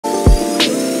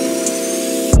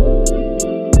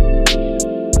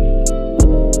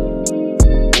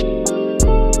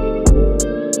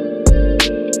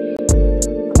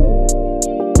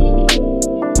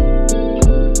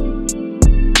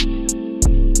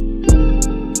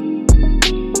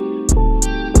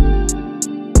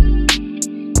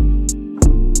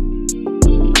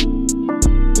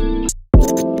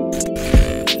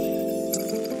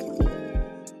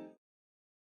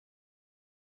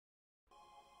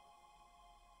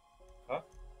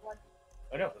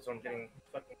I know, that's what I'm getting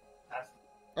fucking asked.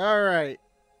 Alright.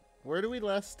 Where do we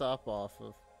last stop off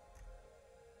of?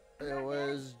 It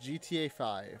was GTA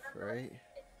 5, right?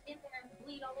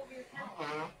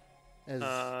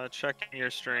 Checking your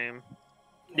stream.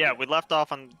 Yeah, we left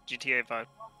off on GTA 5.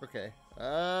 Okay.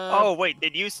 Oh wait,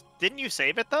 didn't you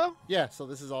save it though? Yeah, so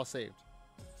this is all saved.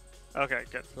 Okay,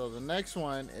 good. So the next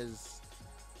one is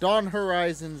Dawn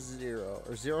Horizon Zero,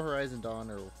 or Zero Horizon Dawn,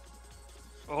 or...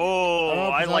 Oh,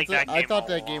 I like that game. I thought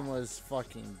that game was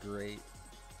fucking great.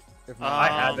 I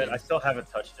have it. I still haven't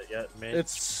touched it yet.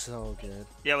 It's so good.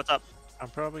 Yeah, what's up? I'm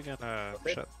probably gonna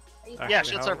shut. Yeah,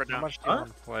 shut server down. How much do you want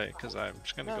to play? Because I'm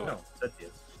just gonna go.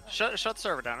 Shut the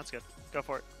server down. It's good. Go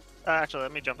for it. Actually,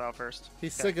 let me jump out first.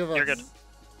 He's sick of us. You're good.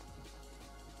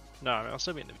 No, I mean, I'll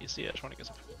still be in the VC. I just want to get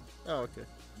some. Oh, okay.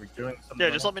 We're doing something.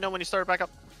 Yeah, just let me know when you start back up.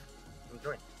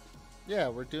 Yeah,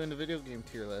 we're doing the video game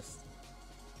tier list.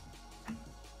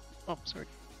 Oh, sorry.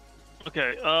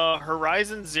 Okay,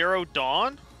 Horizon Zero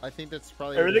Dawn? I think that's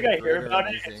probably everything I hear about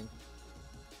amazing. it.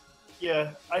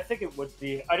 Yeah, I think it would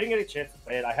be. I didn't get a chance to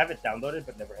play it. I have it downloaded,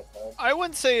 but never had time. I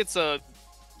wouldn't say it's a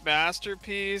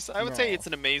masterpiece. I would say it's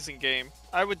an amazing game.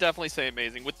 I would definitely say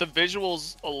amazing. With the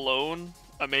visuals alone,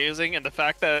 amazing, and the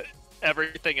fact that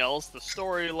everything else, the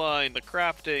storyline, the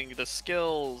crafting, the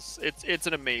skills, it's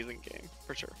an amazing game,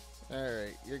 for sure.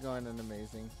 Alright, you're going an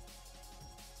amazing.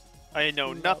 I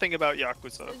know nothing about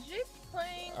Yakuza. Is she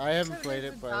playing? I haven't played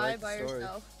it, but I like the by story.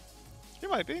 herself? She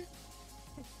might be.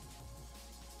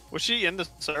 Was she in the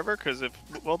server? Because if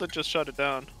Welda just shut it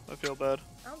down, I feel bad.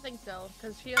 I don't think so,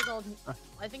 because she has all.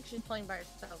 I think she's playing by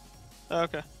herself.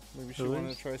 Okay. Maybe she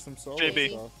wanted to try some solo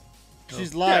JB. stuff.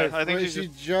 She's live. Yeah, I think she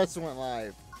just went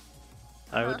live.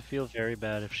 I would feel very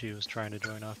bad if she was trying to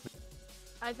join off.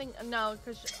 I think no,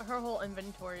 because her whole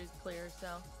inventory is clear. So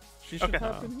she should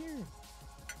hop in here.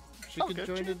 She could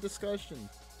join the discussion.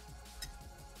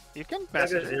 You can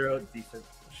message Zero, decent.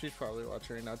 She's probably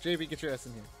watching right now. JB, get your ass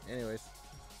in here. Anyways.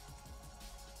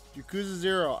 Yakuza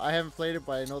 0. I haven't played it,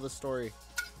 but I know the story.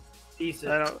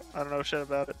 Decent. I don't know shit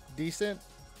about it. Decent?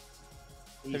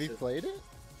 Have you played it?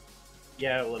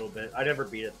 Yeah, a little bit. I never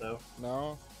beat it though.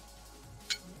 No?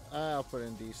 I'll put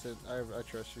in decent. I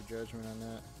trust your judgment on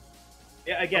that.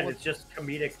 Yeah, again, it's just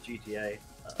comedic GTA.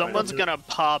 Someone's gonna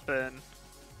pop in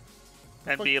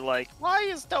and be like, "Why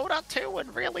is Dota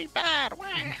 2 really bad?"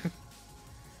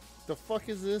 The fuck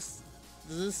is this?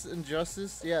 Is this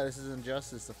Injustice? Yeah, this is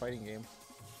Injustice, the fighting game.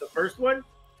 The first one?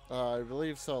 I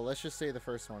believe so. Let's just say the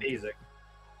first one. Amazing.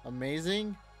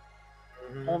 Amazing?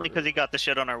 Only because he got the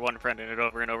shit on our one friend in it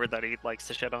over and over that he likes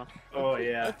to shit on. Oh,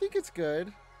 yeah. I think it's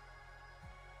good.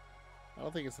 I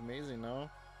don't think it's amazing, no.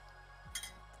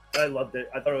 I loved it.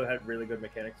 I thought it had really good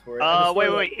mechanics for it.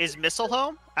 Wait. Is Missile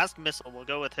home? Ask Missile. We'll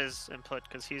go with his input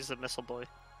because he's the Missile boy.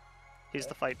 He's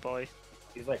the fight boy.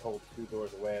 He's like whole 2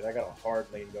 doors away, and I got a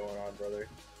hard lane going on, brother.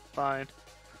 Fine.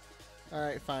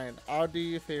 Alright, fine. I'll do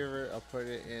you a favor. I'll put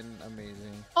it in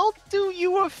amazing. I'll do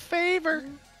you a favor.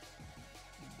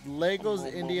 Lego's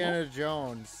Indiana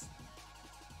Jones.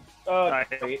 I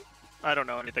don't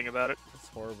know anything about it. It's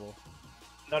horrible.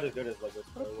 Not as good as Lego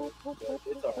Star Wars, but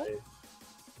it's alright.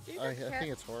 I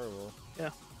think it's horrible. Yeah.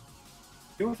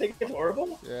 You think it's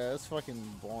horrible? Yeah, it's fucking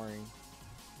boring.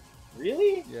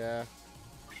 Really? Yeah.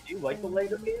 Do you like the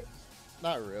Lego games?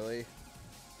 Not really.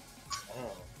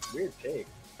 Oh, weird take.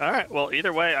 Alright, well,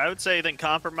 either way, I would say then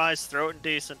compromise, throw it in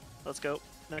decent. Let's go.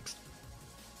 Next.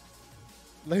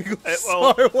 Lego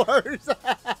Star Wars!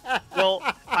 Well,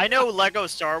 I know Lego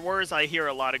Star Wars, I hear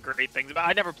a lot of great things about.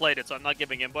 I never played it, so I'm not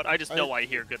giving him, but I just know I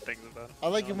hear good things about it. I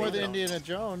like it more than Indiana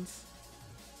Jones.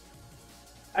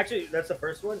 Actually, that's the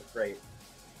first one? Great.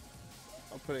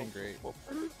 I'll put in great.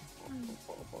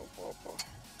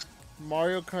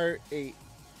 Mario Kart 8.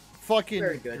 Fucking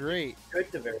very good. Great.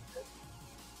 Good to very good.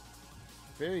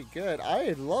 Very good.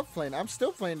 I love playing. I'm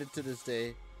still playing it to this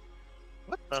day.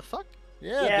 What the fuck?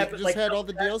 Yeah, they just had all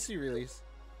the DLC release.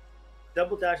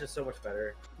 Double Dash is so much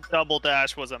better. Double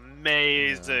Dash was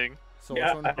amazing. Yeah. So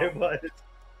yeah, it was.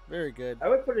 Very good. I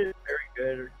would put it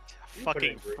very good.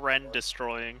 Fucking friend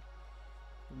destroying.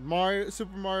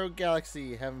 Super Mario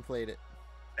Galaxy. Haven't played it.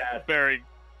 Bad. Very.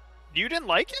 You didn't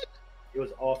like it? It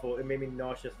was awful. It made me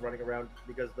nauseous running around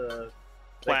because the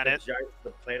planet, like,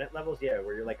 the planet levels, yeah,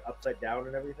 where you're like upside down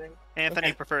and everything.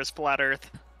 Anthony prefers flat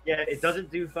Earth. Yeah, it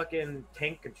doesn't do fucking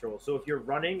tank control. So if you're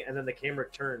running and then the camera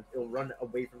turns, it'll run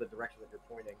away from the direction that you're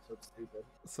pointing. So it's stupid.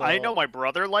 So, I know my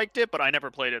brother liked it, but I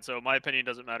never played it, so my opinion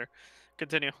doesn't matter.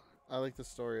 Continue. I like the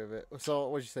story of it. So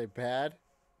what'd you say? Bad?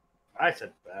 I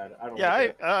said bad. I don't. Yeah,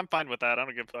 like I'm fine with that. I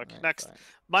don't give a fuck. Right, Next,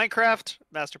 fine. Minecraft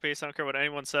masterpiece. I don't care what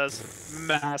anyone says.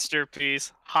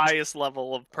 Masterpiece, highest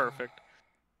level of perfect.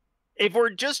 If we're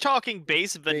just talking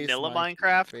base vanilla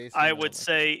Minecraft, base I vanilla. would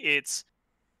say it's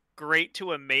great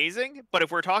to amazing. But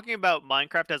if we're talking about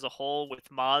Minecraft as a whole with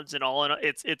mods and all,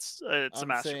 it's a I'm saying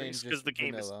masterpiece because just the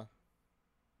game vanilla.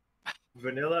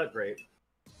 Vanilla, great. is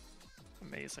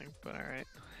amazing. But all right,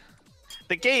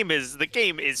 the game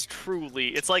is truly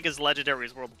it's like as legendary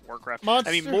as World of Warcraft. Monster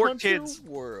I mean, more Hunter kids.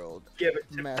 World. Yeah,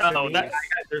 but Masterpiece.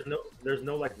 there's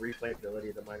no like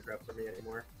replayability to Minecraft for me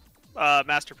anymore.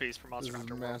 Masterpiece for Monster This is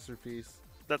Hunter World. masterpiece.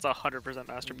 That's 100%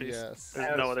 masterpiece. Yes.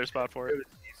 There's no other spot for It it. was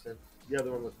decent. The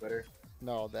other one was better.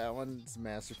 No, that one's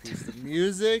masterpiece. The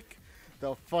music,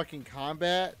 the fucking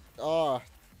combat, oh,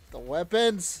 the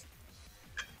weapons,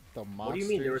 the monsters. What do you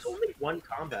mean? There was only one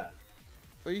combat.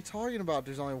 What are you talking about?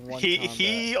 There's only one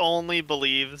He only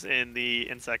believes in the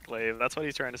insect glaive. That's what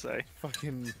he's trying to say.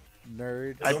 fucking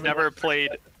nerd. There's I've only never one played.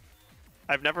 combat.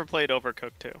 I've never played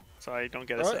Overcooked 2, so I don't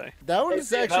get a What? say. That one Hey, was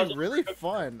Sam, actually how's really Overcooked?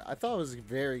 fun. I thought it was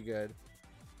very good.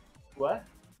 What?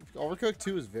 Overcooked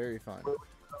 2 is very fun. What was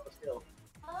the skill?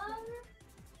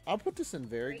 I'll put this in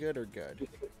very good or Do good. you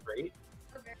think it's great?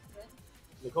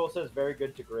 Nicole says very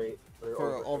good to great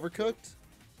For Overcooked,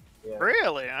 Yeah.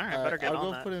 Really? All right, better get I'll on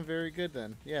go that. put in very good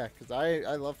then. Yeah, because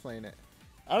I love playing it.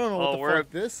 I don't know Oh, what the we're- fuck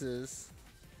this is.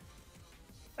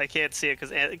 I can't see it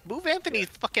because move Anthony's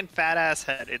fucking fat ass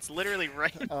head. It's literally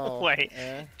right in the Oh, way.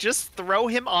 eh. Just throw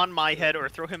him on my head, or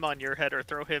throw him on your head, or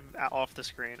throw him off the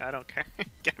screen. I don't care.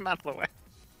 Get him out of the way.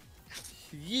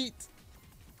 Yeet.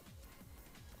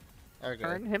 Okay.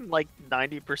 Turn him like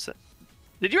 90%.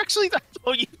 Did you actually?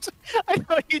 I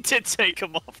thought you did take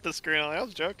him off the screen. I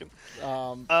was joking.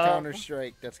 Counter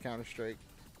Strike. That's Counter Strike.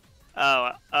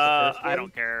 Oh, first I one?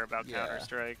 don't care about Yeah. Counter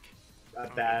Strike.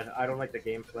 Bad. I don't like the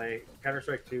gameplay.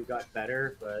 Counter-Strike 2 got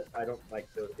better, but I don't like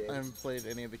those I games. haven't played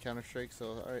any of the Counter Strike,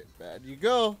 so alright, bad. You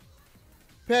go.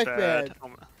 Pac-Man. Oh,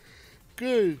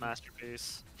 Good.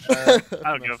 masterpiece. I don't give a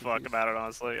Masterpiece. fuck about it,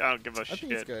 honestly. I don't give a I think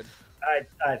it's shit. good.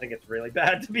 I think it's really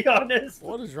bad, to be honest.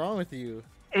 What is wrong with you?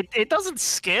 It doesn't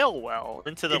scale well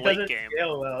into the It late doesn't game.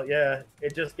 scale well, yeah.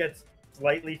 It just gets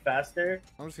slightly faster.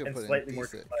 I'm just gonna And put in slightly more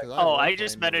decent. complex. 'cause Oh, love I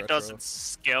just playing meant it retro. doesn't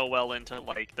scale well into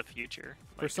like the future.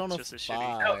 Like, Persona it's just a shitty.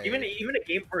 5. No, even a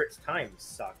game for its time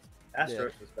sucked.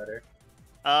 Astros was better.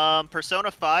 Persona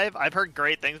 5, I've heard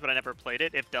great things, but I never played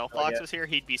it. If Delphox yeah. was here,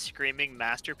 he'd be screaming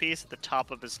masterpiece at the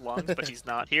top of his lungs, but he's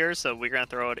not here, so we're gonna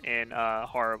throw it in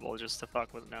horrible just to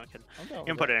fuck with it. No, kid. I'm down You with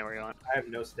can put that. it anywhere you want. I have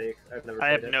no stake. I've never I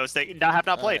played have it. no stake. No, I have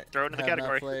not played. Alright, Throw it in the have not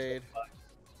category. played.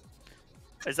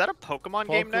 Is that a Pokemon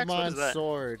game next? What is Pokemon that?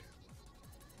 Sword.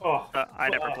 Oh, I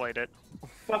never fuck. played it.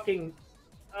 Fucking.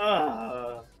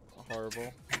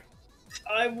 Horrible.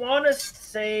 I want to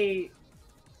say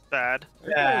Bad.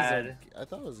 bad. I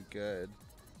thought it was good.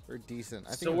 Or decent.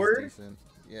 I think Sword? it was decent.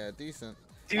 Yeah, decent.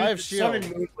 Dude, I have Sun and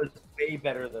Shield. Moon was way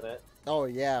better than it. Oh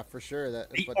yeah, for sure. That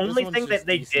The but this only one's thing that just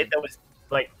they decent. did that was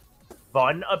like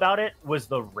fun about it was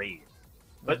the raid.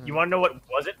 But you Mhm. want to know what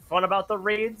wasn't fun about the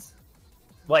raids?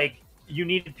 Like you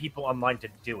needed people online to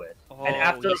do it, and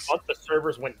after a month, the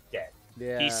servers went dead.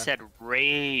 Yeah. He said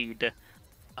raid.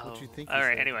 What'd Oh. you think he All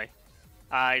right. said? Anyway,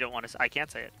 I don't want to. I can't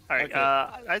say it. All right.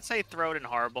 Okay. I'd say throw it in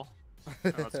horrible.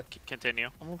 Let's continue.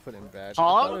 I'm gonna put in bad. I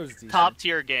thought it Pong, was decent. top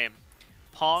tier game.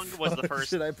 Pong was the first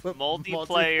Should I put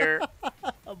multiplayer.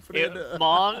 I'll put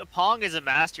in, Pong is a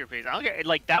masterpiece. I don't care.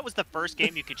 Like that was the first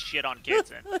game you could shit on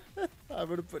kids in. I'm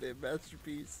gonna put in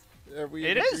masterpiece. Are we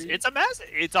It in is. agreement? It's a mass.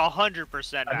 It's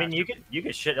 100%. I mean, you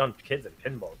could shit on kids in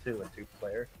pinball too in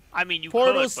 2-player. I mean, you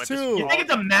Portals could. But 2. You think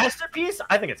it's a masterpiece?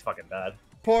 I think it's fucking bad.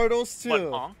 Portals 2. What,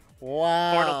 Pong?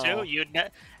 Wow. Portal 2. You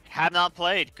have not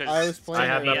played because I was playing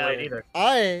I have not it. played either.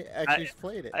 I actually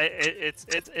played it.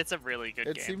 It's a really good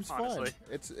It game. seems honestly.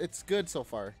 fun. It's good so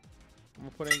far. I'm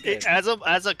gonna put in good.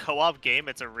 As a co-op game,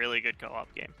 it's a really good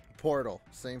co-op game. Portal,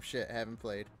 same shit. Haven't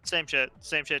played. Same shit,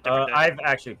 different day. I've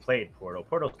actually played Portal.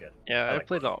 Portal's good. Yeah, I I like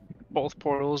played both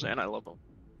Portals and I love them.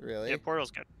 Really? Yeah, Portal's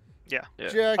good. Yeah.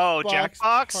 Yeah. Oh,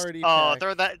 Jackbox. Party Oh, Pack.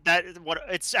 they're that what?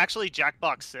 It's actually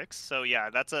Jackbox 6. So yeah,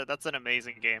 that's an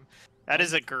amazing game. That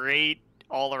is a great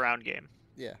all-around game.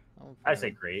 Yeah. I'm gonna put I in- say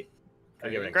great. I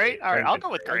give it a Great. All right, I I'll give go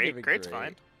it with I'll great. give it Great's great.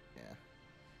 fine. Yeah.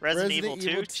 Resident Evil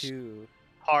 2. 2.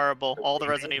 Horrible. All the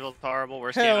Resident Evil horrible.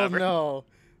 Worst game Hell ever. no.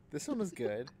 This one was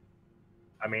good.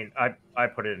 I mean, I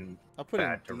put it in I'll put in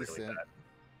bad to really decent.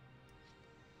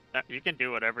 bad. You can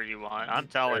do whatever you want. I'm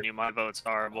telling you, my vote's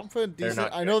horrible. I'm putting They're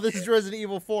decent. not I know good. this is Resident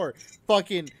Evil 4.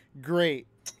 Fucking great.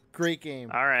 Great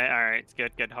game. All right. It's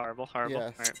good. Horrible. Yes, All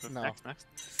right, no. next.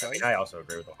 I mean, I also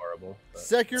agree with the horrible. But,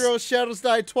 Sekiro Shadows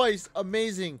Die Twice.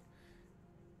 Amazing.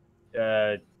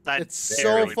 uh, It's barely so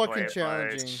Barely fucking play it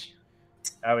challenging. much.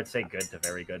 I would say good to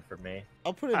very good for me.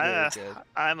 I'll put in very good.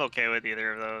 I'm okay with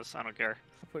either of those. I don't care.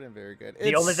 I'll put in very good.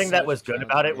 The only thing that was good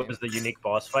about it challenging was the unique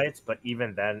boss fights, but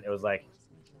even then, it was like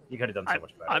you could have done so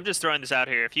much better. I'm just throwing this out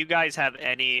here. If you guys have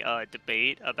any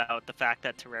debate about the fact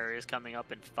that Terraria is coming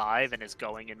up in 5 and is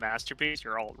going in Masterpiece,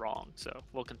 you're all wrong. So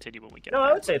we'll continue when we get No, there.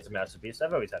 I would say it's a masterpiece.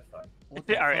 I've always had fun. What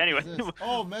the All right, fuck anyway. is this?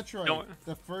 Oh, Metroid. Don't-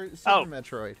 The first Oh. Super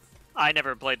Metroid. I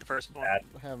never played the first one. Bad,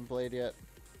 I haven't played yet.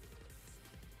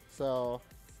 So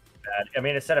bad. I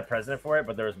mean, it set a precedent for it,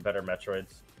 but there was better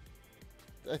Metroids.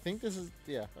 I think this is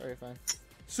alright, fine.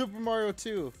 Super Mario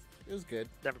 2. It was good.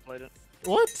 Never played it.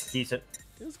 What? Decent.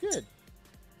 It was good.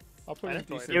 I'll put I in didn't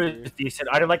play decent. It here. was decent.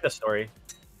 I didn't like the story.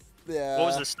 Yeah. What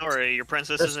was the story? Your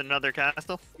princess is in another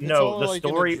castle? No, all the like in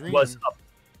a story dream. was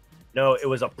it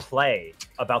was a play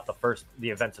about the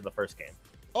events of the first game.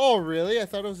 Oh, really? I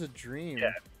thought it was a dream.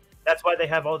 Yeah. That's why they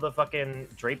have all the fucking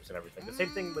drapes and everything. The same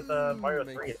thing with Mario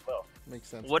Makes- 3 as well. Makes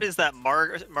sense. What is that?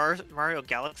 Mario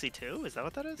Galaxy 2? Is that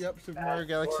what that is? Yep, Super Mario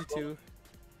Galaxy 2.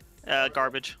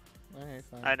 Garbage. Alright,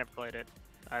 fine. I never played it.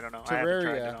 I don't know. I haven't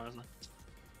tried it, Terraria. honestly.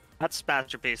 That's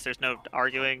masterpiece. There's no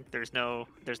arguing. There's no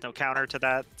counter to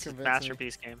that. It's a Convince me.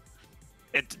 masterpiece game.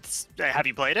 Have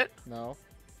you played it? No.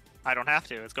 I don't have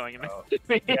to. It's going in Oh.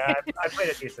 me. Yeah, I played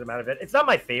a decent amount of it. It's not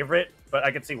my favorite, but I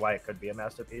can see why it could be a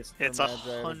masterpiece. It's For Magi to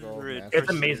go 100. masterpiece. It's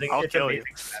amazing. I'll It's kill amazing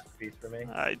you. masterpiece for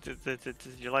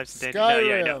me. Your life's in danger. No,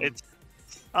 yeah, I know. Skyrim. It's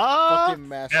Fucking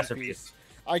masterpiece. Masterpiece.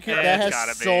 I can. Yeah, that it's has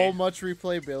gotta so be. much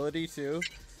replayability too.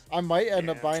 I might end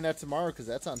up Yeah. buying that tomorrow because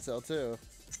that's on sale too.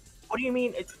 What do you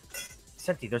mean?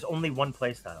 Senti, there's only one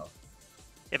playstyle.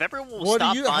 if everyone will What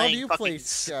stop do you? How buying do you fucking play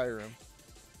Skyrim?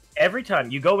 Every time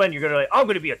you go in, you're gonna I'm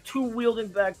gonna be a two-wielding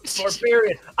back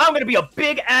barbarian. I'm gonna be a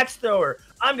big axe thrower.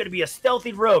 I'm gonna be a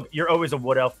stealthy rogue. You're always a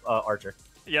wood elf archer,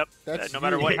 Yep. That's no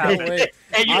matter you. what No happens. way.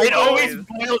 and I it go- always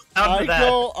boils down I to that.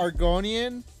 go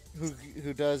Argonian,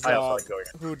 who does I also like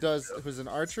going in. who's an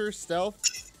archer stealth,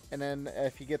 and then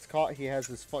if he gets caught, he has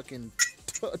this fucking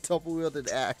double wielded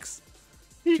axe.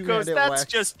 He goes, Two-handed that's wax.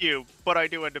 just you, but I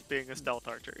do end up being a stealth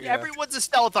archer. Yeah. Everyone's a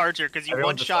stealth archer because you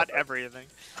Everyone's a one-shot stealth archer. everything.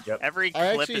 Yep. Every I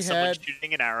clip actually is someone had-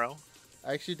 shooting an arrow.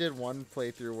 I actually did one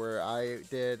playthrough where I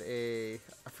did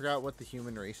I forgot what the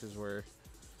human races were.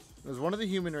 It was one of the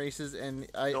human races, and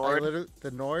I Nord? literally the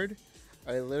Nord.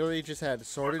 I literally just had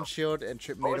sword and shield, and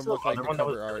What made was him the look like other the one that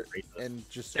was cover really art, racist? and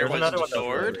just There There's was another one that was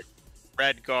Sword. really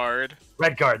Red Guard.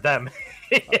 Red Guard them.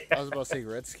 I was about to say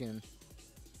Redskin.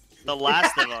 The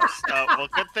Last of Us. Oh, well,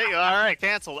 good thing. All right,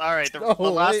 canceled. All right, the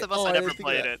Oh, Last wait. of Us. Oh, I I never didn't think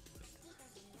played that. it.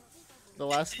 The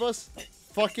Last of Us,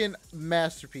 fucking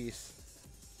masterpiece.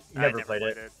 I Never played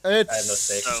it. It's I have no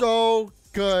stake. so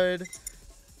good.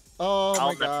 Oh I'll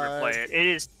my never god, play it. It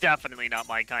is definitely not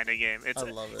my kind of game. It's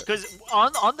I love it. because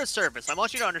on the surface, I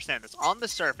want you to understand this. On the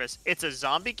surface, it's a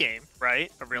zombie game,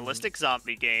 right? Mm-hmm. A realistic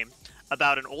zombie game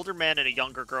about an older man and a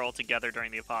younger girl together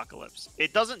during the apocalypse.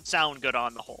 It doesn't sound good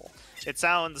on the whole. It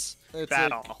sounds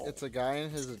bad on the whole. It's a guy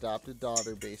and his adopted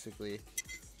daughter, basically,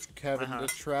 having Uh-huh.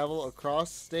 to travel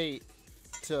across state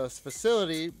to a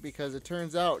facility because it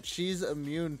turns out she's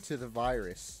immune to the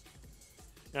virus.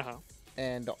 Uh-huh.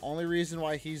 And the only reason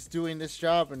why he's doing this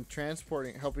job and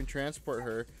helping transport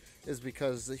her, is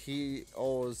because he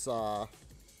owes. I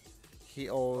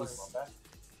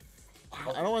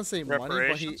don't want to say money, but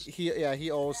Reparations?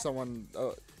 he owes someone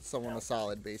a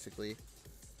solid, basically.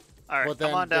 All right, But then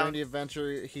come on during down. the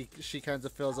adventure, she kind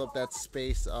of fills up that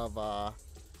space of A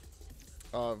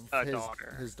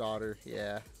daughter. his daughter.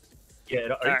 Yeah, Yeah, are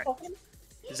you Alright. talking?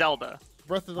 Zelda.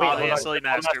 Breath of the Wait, Wild. hold on. Obviously,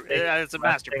 it's a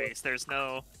Last thing. masterpiece. There's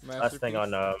no. Last thing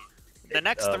on The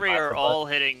next three Last are of Us all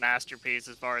hitting masterpiece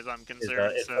as far as I'm is,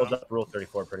 concerned. it So, holds up Rule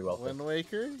 34 pretty well. Wind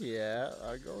Waker. Yeah,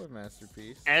 I go with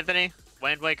masterpiece. Anthony,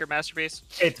 Wind Waker masterpiece.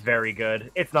 It's very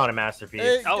good. It's not a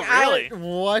masterpiece. Oh, really?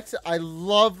 What? I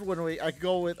love when I could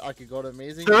go to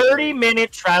amazing.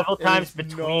 30-minute travel It times is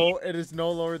between. it is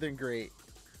no lower than great.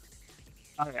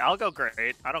 Okay, I'll go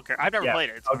great. I don't care. I've never Yeah, played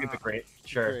it. I'll give it great.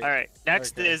 Sure. Great. All right.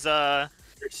 Next Okay. is There's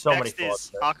so many next flaws.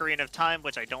 is Ocarina of Time,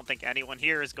 which I don't think anyone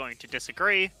here is going to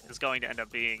disagree. Is going to end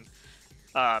up being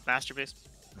masterpiece.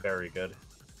 Very good.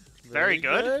 Very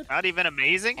good. Not even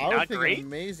amazing. I would Not think great.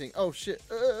 amazing. Oh shit.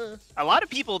 A lot of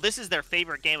people, this is their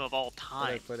favorite game of all Where'd I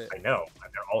time. put it? I know.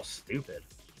 They're all stupid.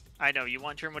 I know you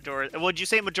want your Majora. Would you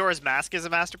say Majora's Mask is a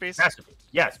masterpiece? Masterpiece.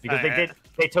 Yes, because Alright.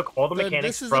 they took all the Then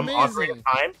mechanics this is from Ocarina amazing. of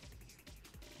Time.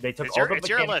 They took It's all your- the it's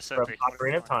your mechanics list, from Sophie.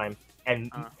 Ocarina of Time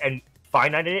and Uh. and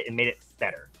finite it and made it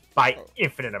better by Oh.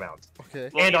 infinite amounts.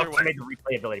 Okay. Well, and either also way. made the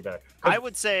replayability better. I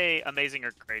would say amazing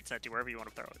or great, Senti, wherever you want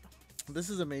to throw it. This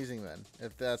is amazing then,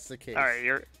 if that's the case. All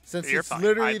right, Since you're it's fine.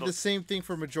 literally I the bel- same thing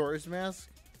for Majora's Mask.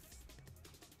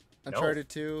 Uncharted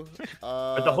 2.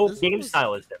 But the whole this game was-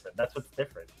 style is different. That's what's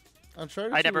different.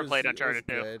 Uncharted. I 2 never was- played was Uncharted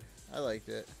 2. good. I liked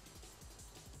it.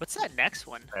 What's that next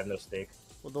one? I have no stake.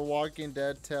 Well, the Walking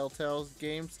Dead, Telltale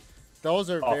games, those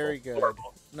are Awful. very good.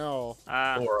 Horrible. No,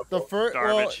 Horrible. the first.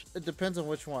 Well, Garbage. it depends on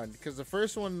which one. Because the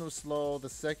first one was slow. The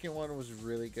second one was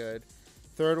really good.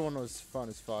 Third one was fun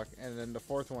as fuck, and then the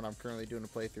fourth one I'm currently doing a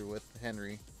playthrough with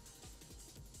Henry.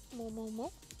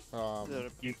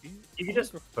 You can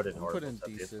just put in I'll horrible put in stuff,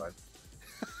 it's decent.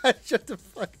 fine. Shut the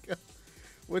fuck up.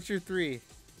 What's your 3?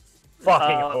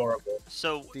 Fucking Uh, horrible.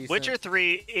 So Decent. Witcher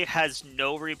 3, it has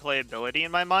no replayability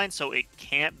in my mind, so it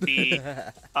can't be.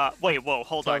 Wait, whoa,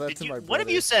 hold Tell on. that Did to you, my what if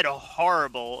brother. you said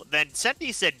horrible? Then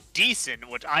Senti said decent,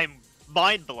 which I'm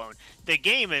mind blown. The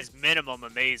game is minimum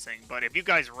amazing, but if you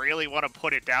guys really want to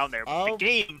put it down there, the I'll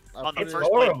game on the put it-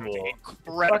 first playthrough Horrible. is It's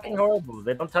incredible. fucking horrible.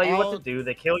 They don't tell you what I'll- to do.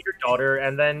 They kill your daughter,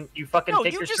 and then you fucking No,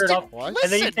 take you your just shirt off. didn't What?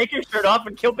 And then you listen. take your shirt off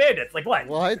and kill bandits. Like what?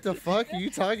 What the fuck are you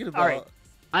talking about? Alright,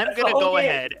 I'm That's the gonna whole go game.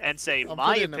 ahead and say I'll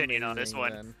my put in opinion on this amazing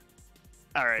one. then.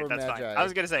 All right, for that's fine. Magi. I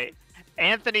was gonna say,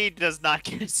 Anthony does not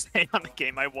get a say on the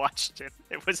game. I watched it.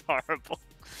 It was horrible.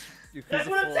 That's Yakuza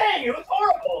what I'm 4. saying. It was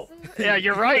horrible. Yeah,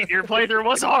 you're right. Your playthrough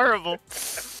was horrible.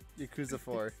 Yakuza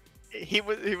 4. He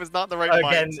was not in the right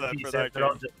Again, mindset for decent. that They're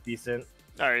all game. just decent.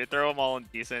 All right, throw them all in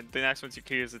decent. The next one's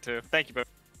Yakuza too. Thank you, bro.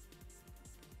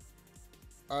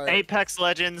 Alright, Apex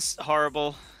Legends,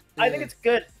 horrible. I think it's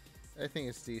good. I think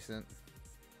it's decent.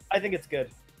 I think it's good.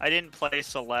 I didn't play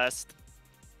Celeste,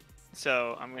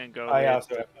 so I'm gonna go. I with...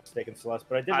 also have no stake in Celeste,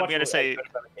 but I did I'm watch gonna a say- bit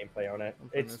about the gameplay on it. I'm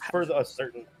putting It's this- for a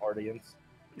certain audience.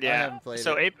 I Yeah. haven't played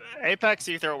So it. Apex,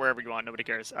 you throw it wherever you want. Nobody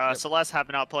cares. Yep. Celeste have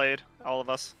not played. All of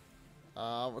us.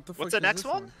 What the fuck What's the is next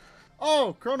this one?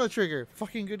 Oh, Chrono Trigger.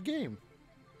 Fucking good game.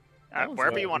 That was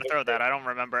Wherever good. you want to throw that, I don't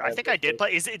remember. I think I did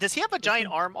play. Does he have a giant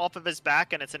arm off of his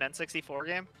back and it's an N64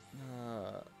 game?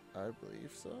 I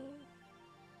believe so.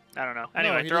 I don't know. No,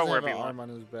 Anyway, he throw it doesn't wherever have you an want. arm on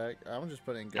his back. I'm just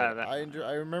putting good. that-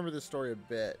 I remember the story a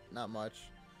bit, not much.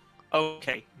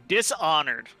 Okay,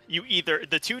 Dishonored.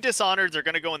 The two Dishonoreds are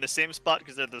gonna go in the same spot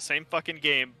because they're the same fucking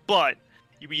game, but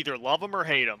you either love them or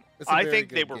hate them. It's a I very think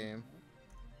they good were. game.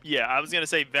 Yeah, I was gonna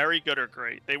say very good or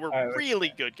great. They were I would-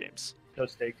 really good games. No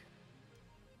stake.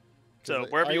 So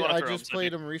 'Cause wherever you want I to throw just them.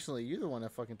 played them recently. You're the one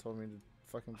that fucking told me to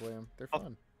fucking play them. They're Oh,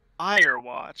 fun.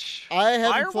 Firewatch. I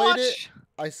haven't played it. Firewatch?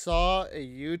 I saw a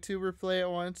YouTuber play it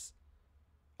once.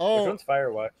 Which Oh, one's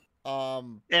Firewatch?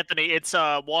 Anthony, it's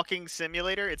a walking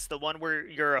simulator. It's the one where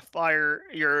you're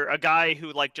a guy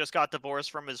who like just got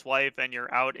divorced from his wife and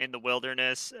you're out in the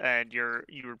wilderness and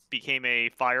you became a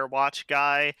Firewatch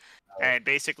guy and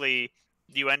basically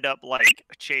you end up like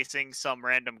chasing some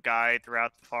random guy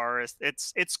throughout the forest.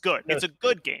 It's good. No It's a stake.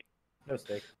 good game. No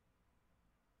stake.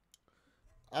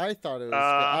 I thought it was. Good.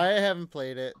 I haven't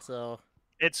played it, so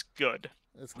It's good.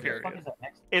 it's good. Period. What is that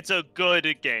next? It's a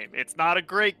good game. It's not a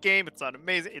great game. It's not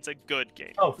amazing. It's a good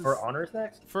game. Oh, For Honor's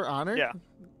next? For Honor? Yeah.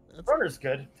 That's, For Honor's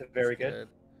good. It's very that's good.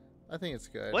 I think it's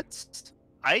good.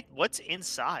 What's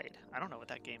inside? I don't know what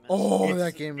that game is. Oh, It's-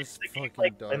 that game is It's like, fucking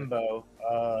like dark. Limbo.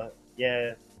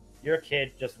 Yeah. You're a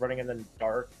kid just running in the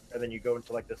dark, and then you go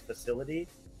into like this facility,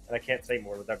 and I can't say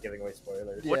more without giving away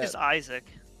spoilers. What Yeah. is Isaac?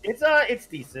 It's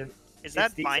decent. Is that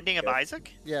It's decent, Binding of yeah.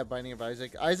 Isaac? Yeah, Binding of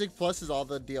Isaac. Isaac Plus is all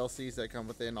the DLCs that come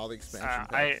within all the expansion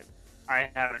packs. I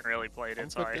haven't really played I'll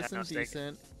it, so put I this have in no stake.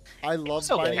 decent. I love was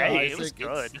Binding of okay, it Isaac. was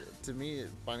good. To me,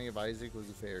 Binding of Isaac was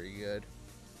very good.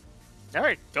 All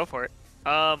right, go for it.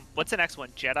 What's the next one?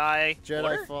 Jedi. Jedi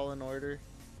Order? Fallen Order.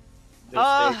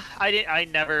 No stake.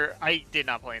 I did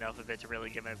not play enough of it to really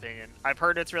give an opinion. I've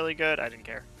heard it's really good. I didn't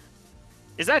care.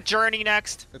 Is that Journey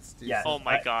next? It's decent. Yeah. Oh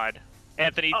my god,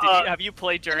 Anthony, Uh, have you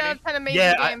played You know, Journey? it's an amazing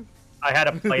Yeah, game. I had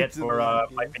to play it It's a for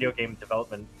amazing my game. video game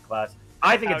development class.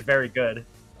 I think it's very good.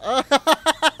 Wow.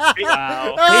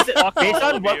 Based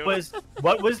on All of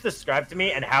what was described to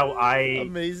me and how I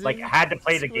Amazing. like had to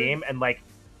play the Squid. game and like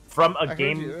from I a heard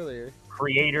you game earlier.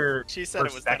 creator She said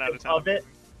it was 10 out of perspective 10. of it,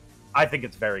 I think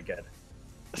it's very good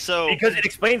So, because it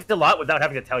explains a lot without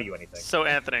having to tell you anything. so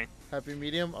Anthony, Happy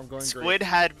medium. I'm going Squid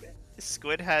had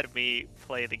me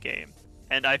play the game,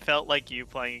 and I felt like you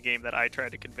playing a game that I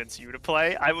tried to convince you to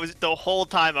play. The whole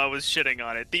time I was shitting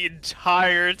on it. The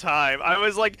entire time I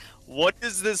was like, "What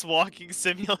is this walking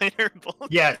simulator?"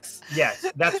 bullshit?" Yes,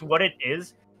 that's what it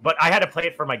is. But I had to play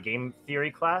it for my game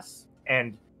theory class,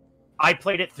 and I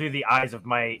played it through the eyes of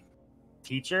my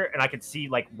teacher, and I could see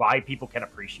like why people can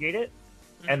appreciate it,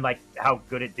 and like how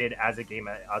good it did as a game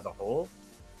as a whole.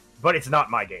 But it's not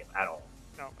my game at all.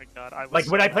 Oh my god, I was Like,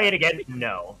 so would I play mad. it again?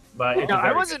 No, but it's No, I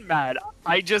very wasn't mad.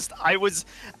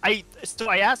 So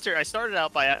I asked her. I started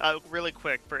out by really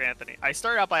quick for Anthony. I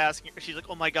started out by asking her. She's like,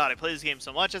 "Oh my god, I played this game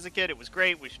so much as a kid. It was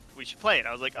great. We should play it."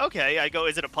 I was like, "Okay." I go,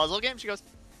 "Is it a puzzle game?" She goes,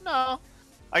 "No."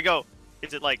 I go,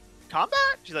 "Is it like combat?"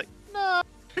 She's like, "No."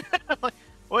 I'm like,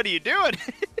 "What are you doing?"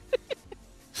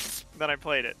 Then I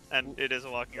played it, and it is a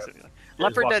walking simulator.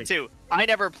 Left 4 Dead 2. I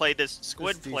never played this.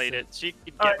 Squid It's played it. decent. She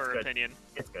can Oh, give it's her good. opinion.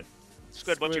 It's good.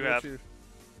 Squid, what you have?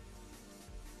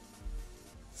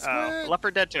 Squid. Left 4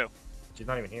 Dead 2. She's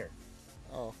not even here.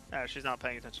 Oh, She's not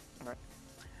paying attention. All right.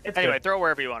 It's Anyway, good. throw it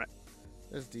wherever you want it.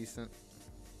 it's decent.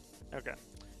 Okay.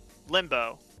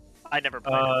 Limbo. I never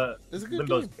played it. It's a good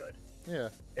Limbo's game. good. Yeah.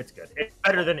 It's good. It's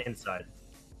better than Inside.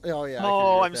 Oh yeah. I can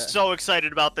Oh, agree I'm with that. so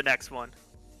excited about the next one.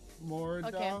 More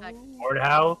Okay, I'm back. down. Lord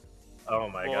How? Oh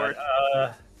my Lord.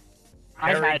 god.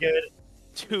 I Very had good.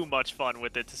 too much fun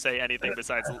with it to say anything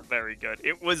besides very good.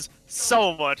 It was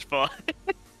so much fun.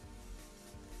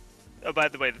 Oh, by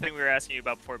the way, the thing we were asking you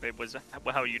about before, babe, was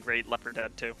how you'd rate Left 4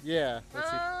 Dead 2. Yeah.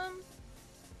 Let's see.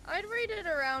 I'd rate it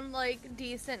around like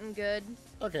decent and good.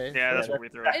 Okay. Yeah, that's Yeah, what we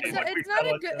threw. that's- It's what we it's not a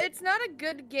felt good like. it's not a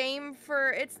good game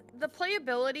for the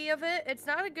playability of it. It's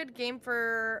not a good game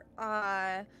for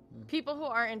people who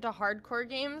aren't into hardcore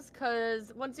games,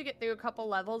 because once you get through a couple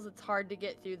levels, it's hard to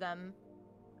get through them.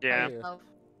 by Yeah. Yeah. yourself.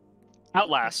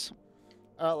 Outlast.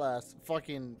 Outlast.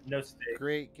 Fucking No steak.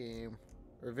 great game.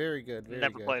 Or very good. Very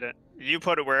Never good. played it. You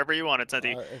put it wherever you want it,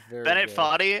 Santi. It's very Bennett good.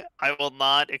 Foddy, I will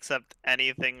not accept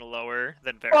anything lower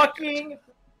than very good. Fucking.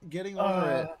 Getting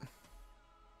over it.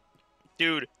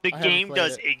 Dude, the I haven't game played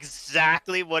does it.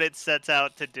 exactly what it sets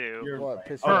out to do. You're What, right.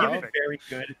 piss I'll you give off? it very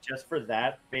good just for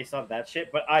that, based on that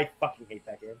shit. But I fucking hate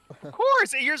that game. Of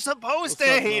course, you're supposed What's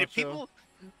to up, hate it. Nacho? People.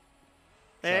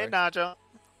 Hey, Sorry. Nacho.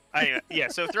 Anyway, yeah.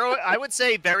 So throw it. I would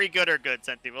say very good or good,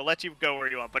 Senti. We'll let you go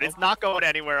where you want, but it's not going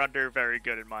anywhere under very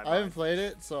good in my I haven't mind. played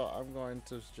it, so I'm going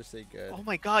to just say good. Oh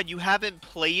my God, you haven't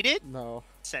played it, No.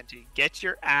 Senti? Get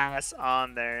your ass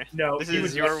on there. No, This he is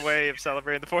would your just- way of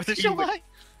celebrating the 4th of He would- July.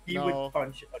 He No. would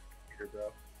punch a computer,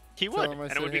 bro. He Tell would, him I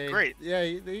and it said would be hey. great. Yeah,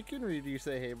 you can read. You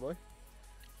say hey, boy.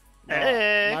 No,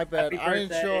 Hey. my bad. Happy I didn't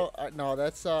birthday. show. No,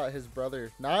 that's his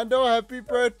brother. Nando, happy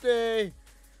birthday!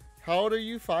 How old are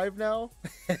you? 5 now.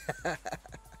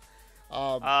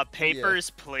 Papers,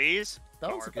 please. that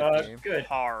was a good game. Good.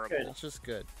 Horrible. Good. It's just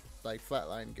good. Like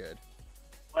flatline good.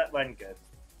 Flatline good.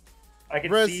 I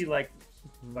can Res- see like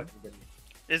Mhm. fucking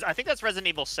good. I think that's Resident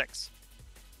Evil 6.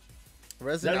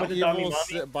 Resident with the Doggy Evil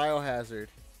Mommy? Biohazard.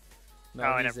 No,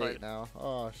 Oh, I he's never played 8 it. now.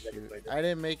 Oh Never shoot! played it. I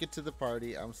didn't make it to the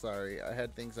party. I'm sorry. I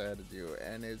had things I had to do,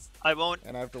 and I won't.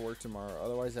 I have to work tomorrow.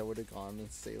 Otherwise, I would have gone and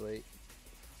stay late.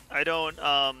 I don't.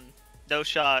 No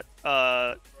shot.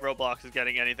 Roblox is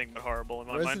getting anything but horrible in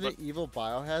my mind. Resident Evil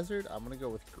Biohazard. I'm gonna go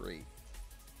with great.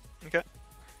 Okay.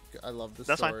 I love the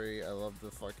That's fine. story. I love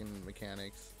the fucking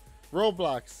mechanics.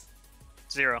 Roblox,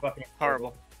 But 0. Fucking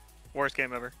Horrible. Worst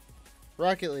game ever.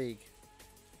 Rocket League.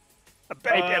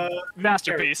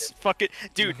 Masterpiece. Fuck it,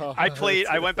 dude. No, I played.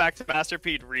 that's- I went back to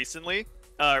Masterpiece recently.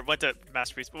 Went to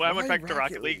Masterpiece, but I went Why back to Rocket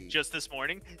Rocket League League? just this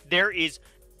morning. There is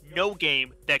no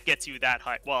game that gets you that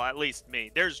high. Well, at least me.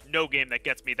 There's no game that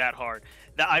gets me that hard.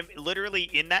 That I'm literally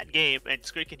in that game, and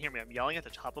Squid can hear me. I'm yelling at the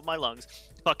top of my lungs.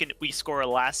 Fucking, we score a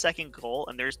last-second goal,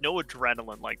 and there's no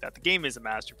adrenaline like that. The game is a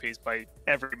masterpiece by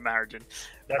every margin.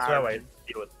 That's how I Margin.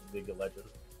 deal with League of Legends.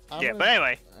 I'm Yeah, gonna- but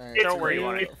anyway, Alright, It's throw where you really-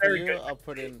 want it. It's For very you, good. I'll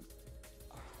put in.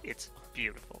 It's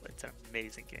beautiful. It's an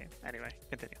amazing game. Anyway,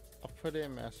 continue. I'll put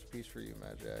in masterpiece for you,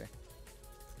 Magi.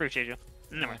 Appreciate you.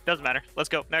 Anyway, Yeah. doesn't matter. Let's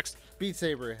go next. Beat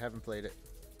Saber. Haven't played it.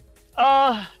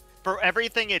 For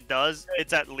everything it does,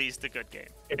 it's at least a good game.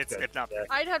 It's good. if not. Yeah.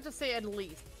 I'd have to say at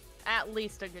least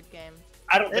a good game.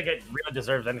 I don't think it really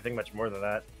deserves anything much more than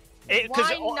that.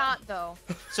 Why not though?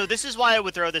 So this is why I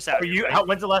would throw this out. Are you?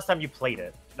 When's the last time you played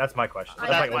it? That's my question. I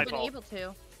That's haven't my been fault. able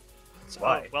to.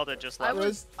 Why? Well, then just I let.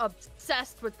 was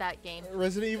obsessed with that game.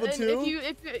 Resident Evil And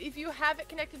 2. if you have it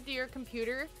connected to your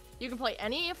computer, you can play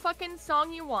any fucking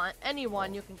song you want,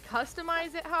 anyone. You can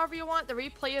customize it however you want. The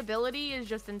replayability is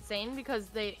just insane because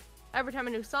every time a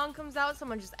new song comes out,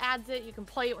 someone just adds it. You can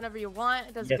play it whenever you want.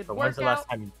 It does a Yes, good but when's the last workout.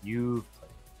 time you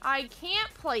I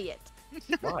can't play it.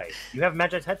 played? Why? You have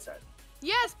Magi's headset.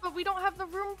 Yes, but we don't have the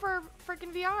room for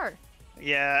freaking VR.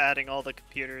 Yeah, adding all the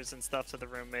computers and stuff to the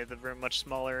room made the room much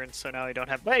smaller, and so now I don't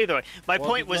have. But either way, my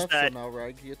point was that now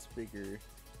Rag gets bigger.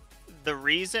 the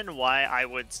reason why I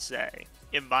would say,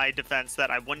 in my defense,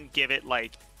 that I wouldn't give it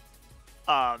like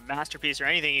masterpiece or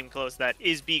anything even close to that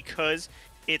is because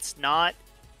it's not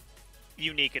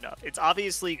unique enough. It's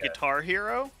obviously Guitar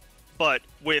Hero, but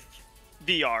with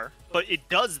VR. But it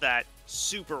does that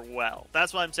super well.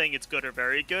 That's why I'm saying it's good or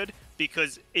very good,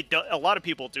 because a lot of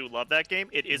people do love that game.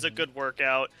 It is a good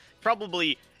workout.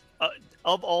 Probably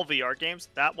of all VR games,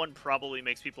 that one probably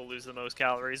makes people lose the most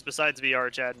calories besides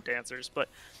VR chat and dancers. But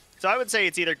so I would say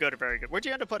it's either good or very good. Where'd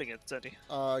you end up putting it, Sandy?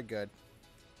 Good.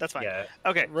 That's fine. Yeah.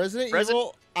 Okay. Resident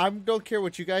Evil. I don't care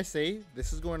what you guys say.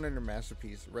 This is going under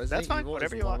masterpiece. Resident fine, Evil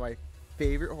whatever is you one want. of my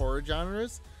favorite horror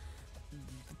genres.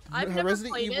 I've never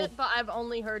Resident played Evil, it, but I've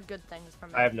only heard good things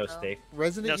from it. I have no so. stake.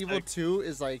 Resident No Evil stake. 2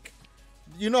 is like,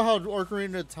 you know how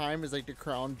Ocarina of Time is like the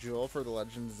crown jewel for the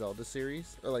Legend of Zelda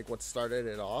series, or like what started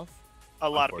it off. A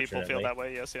lot of people feel Unfortunately. that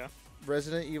way. Yes, yeah.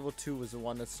 Resident Evil 2 was the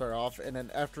one that started off, and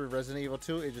then after Resident Evil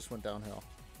 2, it just went downhill.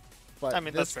 But I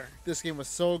mean, that's fair. This game was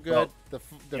so good. Well,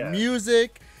 the yeah.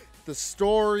 music, the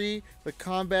story, the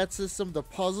combat system, the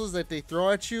puzzles that they throw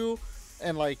at you,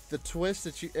 and like the twists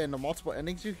that you and the multiple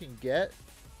endings you can get.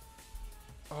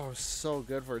 Oh, so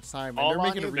good for its time. And All they're on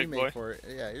making you, a big boy. remake for it.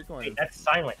 Yeah, you're going. Wait, that's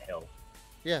Silent Hill.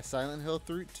 Yeah, Silent Hill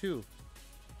 2.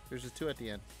 There's a 2 at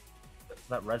the end. That's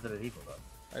not Resident Evil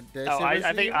though. Did Oh, say I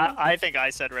Resident think Evil? I think I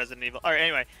said Resident Evil. All right.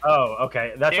 Anyway, Oh,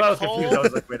 okay. That's why I was confused. I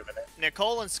was like, wait a minute.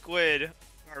 Nicole and Squid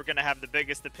are gonna have the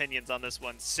biggest opinions on this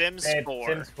one. Sims Hey, 4.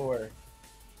 Sims 4.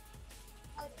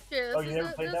 Yeah, Oh, you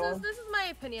never played that one? This is my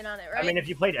opinion on it, right? I mean, if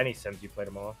you played any Sims, you played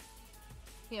them all.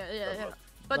 yeah.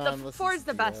 But Mom the listens 4 is to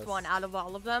the best BS. one out of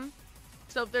all of them.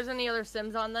 So if there's any other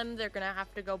Sims on them, they're gonna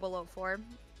have to go below 4.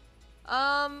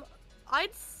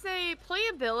 I'd say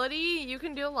playability. You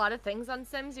can do a lot of things on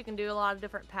Sims. You can do a lot of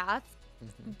different paths.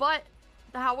 But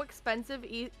how expensive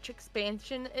each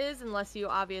expansion is, unless you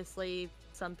obviously,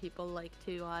 some people like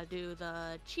to do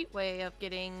the cheat way of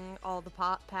getting all the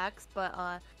packs,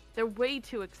 but they're way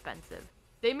too expensive.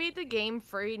 They made the game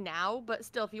free now, but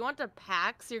still, if you want the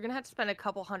packs, you're gonna have to spend a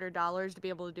couple $100s to be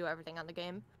able to do everything on the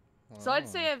game. So I'd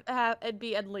say it'd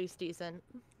be at least decent.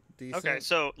 Decent. Okay,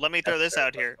 so let me throw this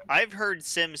out here. I've heard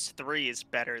Sims 3 is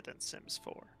better than Sims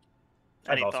 4.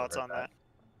 I've Any also thoughts heard on that?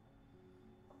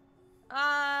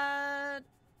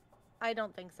 I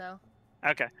don't think so.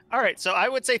 Okay. All right. So I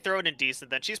would say throw it in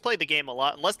decent then. She's played the game a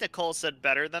lot. Unless Nicole said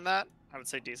better than that, I would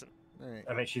say decent. All right.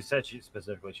 I mean, she said she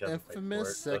specifically she hasn't played Infamous for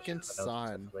it, so she Second doesn't know Son.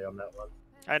 specifically on that one.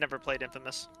 I never played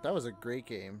Infamous. That was a great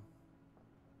game.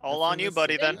 All on you, Infamous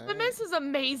buddy, then. Infamous is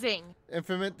amazing.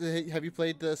 Infamous. Have you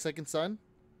played the Second Son?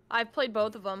 I've played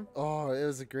both of them. Oh, it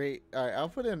was a great. All right, I'll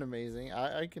put it in amazing.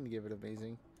 I can give it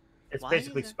amazing. It's Why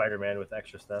basically is it- Spider-Man with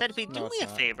extra stuff. Deadbeat, No, do it's me a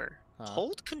not. favor. Huh.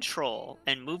 Hold control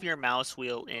and move your mouse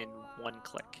wheel in one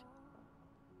click.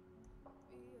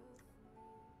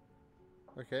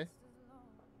 Okay.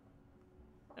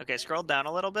 Okay, scroll down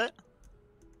a little bit.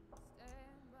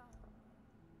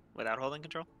 Without holding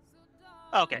control?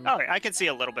 Okay, alright, I can see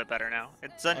a little bit better now.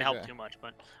 It doesn't help Okay. too much,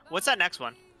 but... What's that next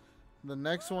one? The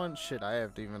next one, shit, I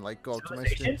have to even like go up to my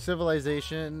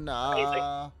Civilization? screen. Civilization.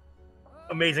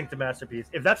 Amazing to masterpiece.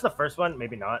 If that's the first one,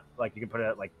 maybe not. Like you can put it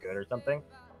at like good or something.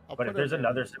 I'll But put if there's it in-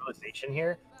 another civilization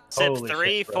here, Civ holy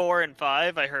 3, shit, bro. 4, and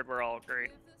 5, I heard were all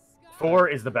great. 4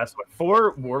 is the best one.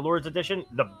 4 Warlords Edition.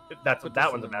 That put that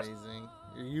this one's a in masterpiece. amazing.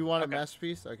 You want Okay. a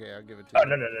masterpiece? Okay, I'll give it to Oh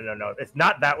you. no! It's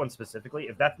not that one specifically.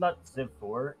 If that's not Civ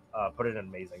 4, put it in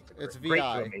amazing. It's Great to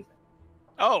VI. amazing.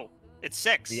 Oh, it's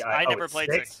 6. VI. I Oh, never it's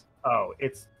played 6? 6. Oh,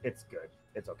 it's good.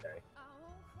 It's okay.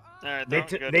 Alright,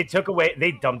 They took away.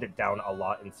 They dumbed it down a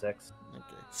lot in 6. Okay.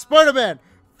 Spider-Man,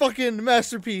 fucking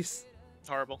masterpiece. It's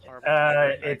horrible.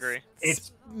 I It's agree.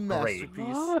 it's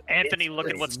Masterpiece. Anthony, it's look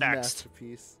at great. what's next.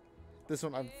 Masterpiece. This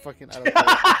one, I'm fucking. I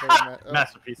don't know.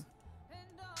 masterpiece.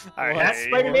 Alright, That Hey,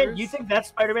 Spider-Man. yours? You think that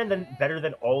Spider-Man better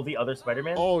than all the other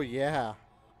Spider-Man? Oh yeah.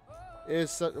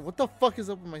 It's what the fuck is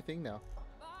up with my thing now?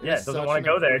 yeah, it is doesn't such want an to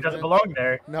go there. It doesn't improvement. belong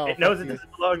there. No, it knows fuck it you.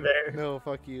 doesn't belong there. No,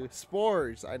 fuck you.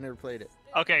 Spores. I never played it.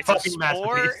 Okay, so Fucking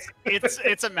Spore, masterpiece.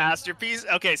 it's a masterpiece.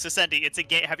 Okay, so Sendy, it's a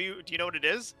game. Do you know what it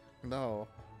is? No.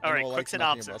 All right, I know, quick like, nothing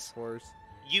about synopsis. Spores.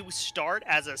 You start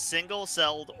as a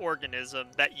single-celled organism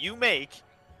that you make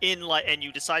and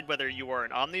you decide whether you are an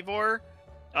omnivore,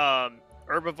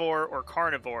 herbivore, or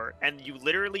carnivore, and you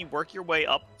literally work your way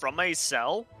up from a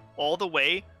cell all the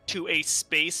way to a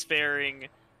spacefaring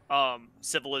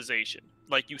civilization.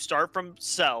 Like you start from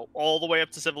cell all the way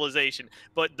up to civilization.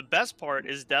 But the best part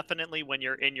is definitely when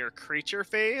you're in your creature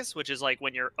phase, which is like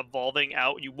when you're evolving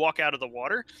out, you walk out of the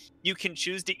water, you can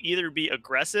choose to either be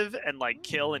aggressive and like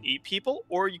kill and eat people,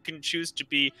 or you can choose to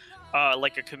be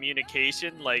like a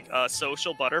communication, like a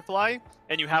social butterfly,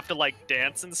 and you have to like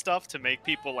dance and stuff to make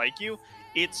people like you.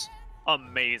 It's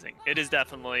amazing. It is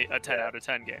definitely a 10 out of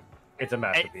 10 game. It's a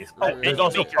masterpiece. Oh, and There's you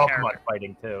also make your Pokemon character.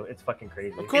 fighting too. It's fucking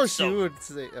crazy. Of course so- you would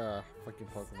say, fucking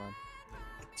Pokemon.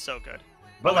 So good.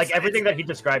 But Oh, like it's- everything that he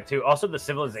described too, also the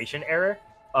civilization era,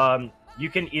 you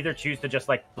can either choose to just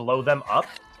like blow them up,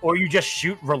 or you just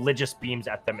shoot religious beams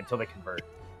at them until they convert.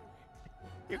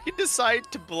 You can decide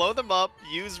to blow them up,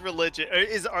 use religion.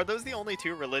 Are those the only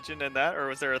two, religion and that, or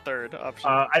was there a third option?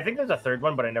 I think there's a third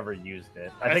one, but I never used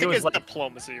it. I think it was it's like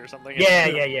diplomacy or something.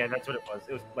 yeah, that's what it was.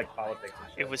 It was like politics. And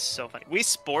shit. It was so funny. Wii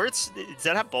Sports, does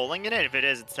that have bowling in it? If it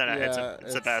is, it's the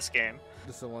it's- best game.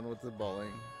 This is the one with the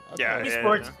bowling. I Yeah, thought it was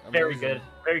Esports, amazing. very good,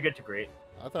 very good to great.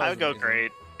 I thought it I was would go amazing.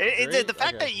 great. Great? The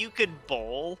fact Okay. that you could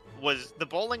bowl the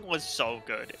bowling was so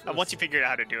good. was- Once you figured out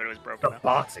how to do it, it was The broken. Up.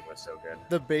 boxing was so good.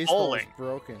 The baseball was Bowling.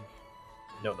 broken.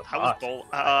 No, the How was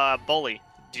boxing. Bully?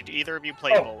 Did either of you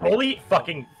play Oh, bowling? Bully,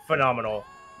 fucking phenomenal.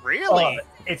 Really?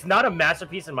 It's not a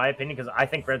masterpiece in my opinion because I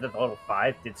think Grand Theft Auto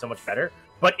 5 did so much better.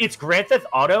 But it's Grand Theft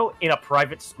Auto in a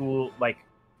private school, like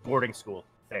boarding school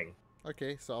thing.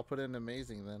 Okay, so I'll put in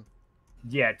amazing then.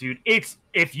 Yeah, dude. It's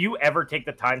if you ever take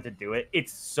the time to do it,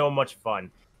 it's so much fun,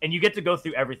 and you get to go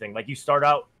through everything. Like you start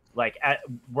out like at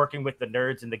working with the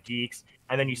nerds and the geeks,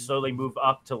 and then you slowly move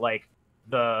up to like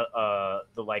the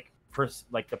the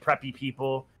preppy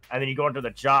people, and then you go into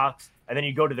the jocks, and then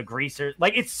you go to the greasers.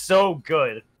 Like it's so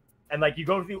good, and like you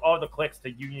go through all the cliques to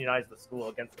unionize the school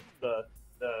against the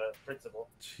principal.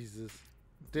 Jesus.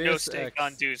 No Deus stake Ex.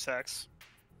 on Deus Ex.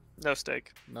 No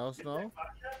stake. No.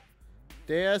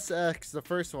 Deus Ex, the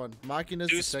first one. Machina's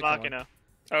the Deus second one. Machina.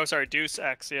 Oh, sorry. Deus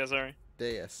Ex. Yeah, sorry.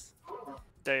 Deus.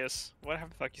 Deus. What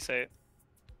the fuck you say it?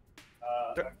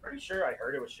 I'm pretty sure I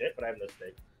heard it was shit, but I have no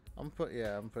stake. I'm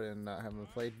putting not having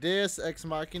played Deus Ex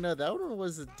Machina. That one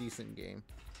was a decent game.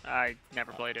 I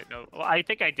never played it. No. Well, I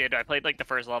think I did. I played like the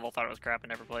first level, thought it was crap, and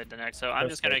never played the next. So I'm No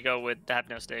just gonna stake. go with have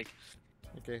no stake.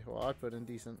 Okay, well I put in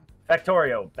decent.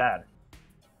 Factorio, bad.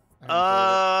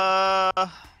 I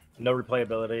haven't No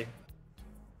replayability.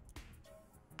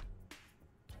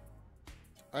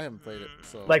 I haven't played it,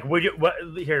 so Like, would you? What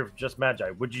here? Just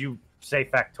Magi. Would you say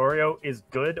Factorio is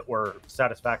good or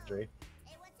satisfactory?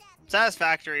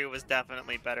 Satisfactory was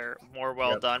definitely better, more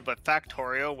well Yep. done, but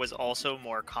Factorio was also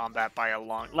more combat by a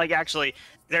long. Like actually,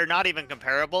 they're not even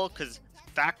comparable because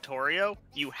Factorio,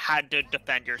 you had to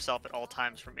defend yourself at all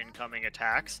times from incoming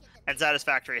attacks, and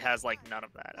Satisfactory has like none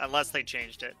of that unless they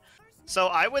changed it. So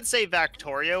I would say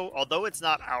Factorio, although it's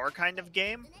not our kind of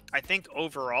game, I think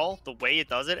overall the way it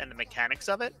does it and the mechanics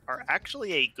of it are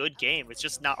actually a good game. It's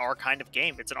just not our kind of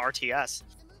game. It's an RTS.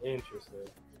 Interesting.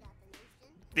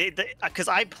 Because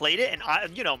I played it,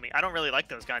 and you know me, I don't really like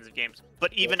those kinds of games.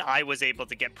 But even I was able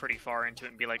to get pretty far into it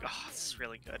and be like, oh, this is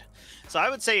really good. So I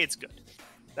would say it's good.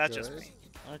 That's just Good. me.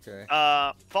 Okay.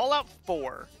 Fallout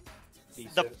 4, the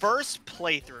Decent. first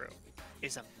playthrough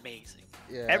is amazing.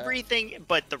 Yeah. Everything,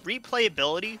 but the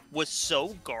replayability was so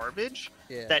garbage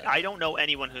yeah, that I don't know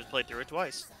anyone who's played through it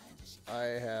twice. I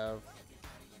have.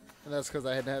 And that's because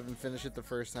I haven't finished it the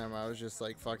first time. I was just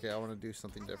like, fuck it, I want to do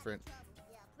something different.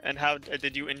 And how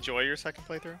did you enjoy your second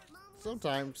playthrough?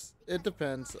 Sometimes. It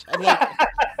depends. I'm like,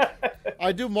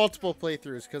 I do multiple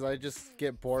playthroughs because I just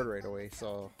get bored right away,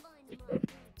 so.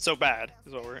 So bad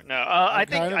is what we're. No, I'm I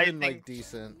think kind of I in, think like,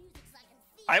 decent.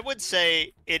 I would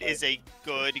say it is a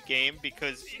good game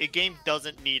because a game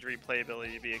doesn't need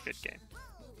replayability to be a good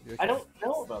game. I don't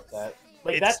know about that.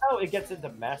 Like It's- that's how it gets into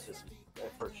masses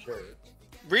for sure.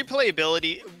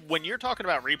 Replayability, when you're talking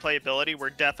about replayability, we're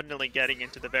definitely getting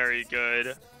into the very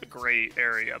good, great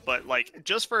area. But like,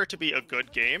 just for it to be a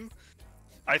good game,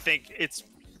 I think it's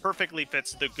perfectly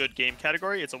fits the good game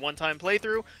category. It's a one-time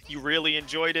playthrough. You really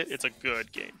enjoyed it. It's a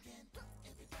good game.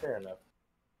 Fair enough.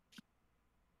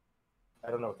 I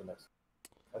don't know what the next.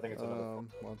 I think it's another.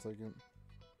 1 second.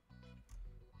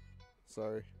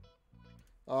 Sorry.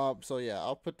 So yeah,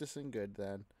 I'll put this in good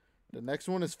then. The next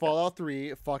one is Fallout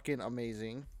 3, fucking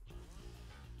amazing.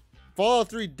 Fallout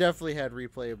 3 definitely had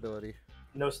replayability.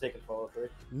 No stake in Fallout 3.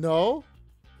 No?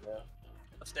 Yeah.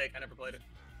 A steak. I never played it.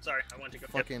 Sorry, I went to go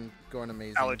get Fucking going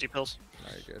amazing. allergy pills.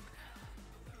 Alright, good.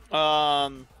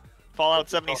 Fallout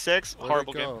 76, Where'd it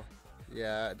horrible game. go?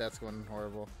 Yeah, that's going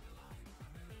horrible.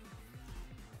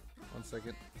 1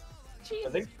 second. I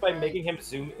Jesus think by Christ. making him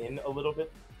zoom in a little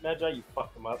bit, Magi, you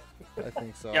fucked him up. I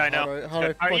think so. Yeah, I know. How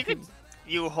do I Or you fucking... could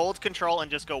you hold control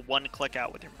and just go one click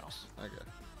out with your mouse. Okay.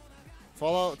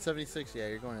 Fallout 76, yeah,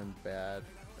 you're going in bad.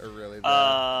 Or really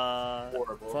bad.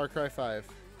 Horrible. Far Cry 5.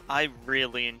 I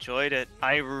really enjoyed it.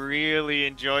 I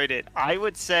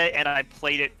would say, and I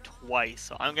played it twice,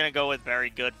 so I'm gonna go with very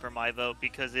good for my vote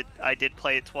because I did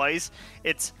play it twice.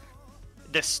 It's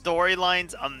the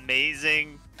storyline's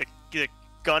amazing. The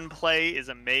gunplay is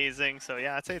amazing. So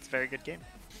yeah, I'd say it's a very good game.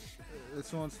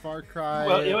 This one's Far Cry.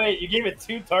 Well, wait, you gave it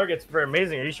 2 targets for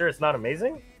amazing. Are you sure it's not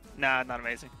amazing? Nah, not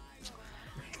amazing.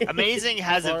 Amazing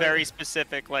has a Far- very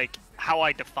specific like how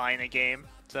I define a game.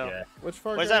 So Yeah. Which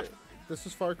Far What Cry? is that? This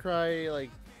was Far Cry like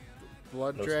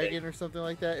Blood No Dragon Stake. or something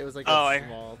like that. It was like Oh, a I-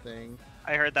 small thing.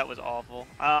 I heard that was awful.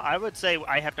 I would say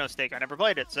I have no stake. I never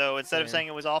played it, so instead of Same. saying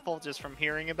it was awful just from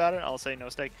hearing about it, I'll say no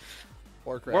stake.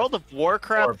 Warcraft. World of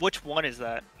Warcraft. Or- Which one is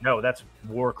that? No, that's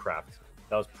Warcraft.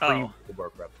 That was pre Oh.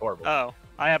 Warcraft. Horrible. Oh,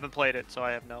 I haven't played it, so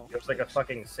I have no. It was like a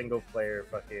fucking single player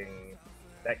fucking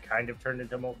that kind of turned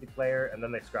into multiplayer, and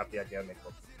then they scrapped the idea and made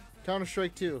multiplayer.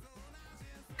 Counter-Strike 2.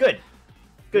 Good.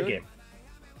 Good Good? game.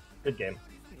 Good game.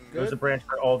 Good? It was a branch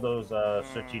for all those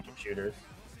strategic shooters.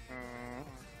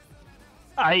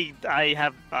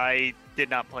 I did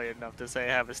not play it enough to say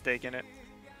I have a stake in it.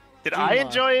 Did I Gmod.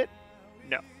 enjoy it?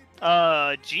 No.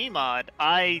 Gmod.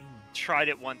 I tried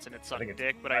it once and it sucked think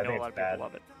it's- dick, but I I know think a lot it's of people bad.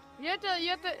 love it.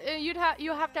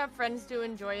 You have to have friends to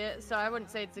enjoy it. So I wouldn't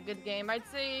say it's a good game. I'd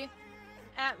say,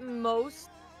 at most,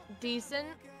 decent.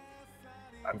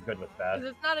 I'm good with Because that.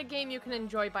 it's not a game you can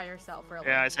enjoy by yourself, really.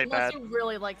 Yeah, I say Unless bad. you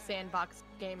really like sandbox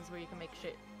games where you can make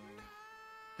shit.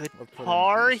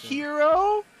 Guitar decent.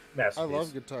 Hero? I Masterpiece.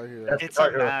 love Guitar Hero. That's It's Guitar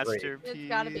a Hero 3. masterpiece. It's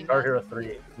gotta be Guitar Hero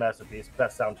masterpiece. 3, masterpiece.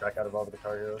 Best soundtrack out of all the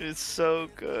Guitar Heroes. It's so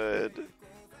good.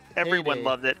 Everyone Heyday.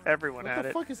 loved it. Everyone What had the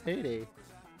it. fuck is Heyday?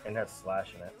 And has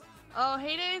Slash in it. Oh,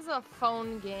 Heyday's a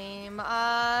phone game.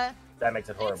 That makes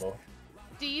it horrible.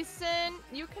 Decent.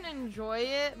 You can enjoy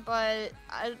it, but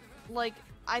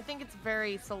I think it's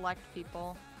very select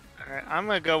people. Alright, I'm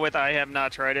gonna go with I have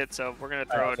not tried it, so we're gonna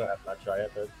I throw it. also have not tried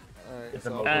it, but Alright, It's a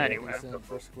so mobile I'll game. put this in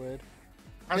for Squid.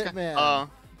 Okay. Hitman.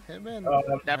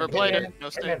 Hitman. Never Hitman. played it. No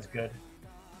stake. Hitman's good.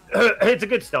 It's a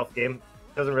good stealth game.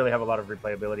 Doesn't really have a lot of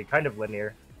replayability. Kind of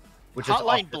linear. Which is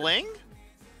Hotline often- Bling?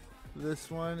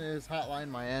 This one is Hotline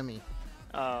Miami.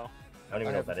 Oh. I don't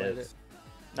even know what that haven't played is.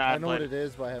 Nah, I I know what played it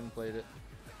is, but I haven't played it.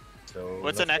 So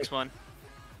What's the let's next take- one?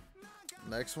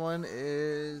 Next one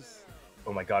is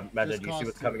Oh my god, Matt, Just do you see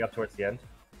what's Cause coming 2. up towards the end?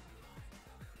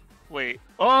 Wait.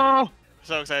 Oh!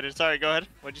 So excited. Sorry, go ahead.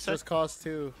 What'd you say? Just Cause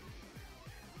 2.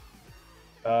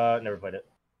 Never played it.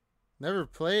 Never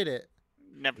played it.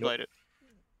 Never Nope. played it.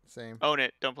 Same. Own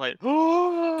it. Don't play it.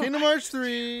 Kingdom Hearts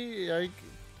 3. Like,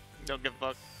 Don't give a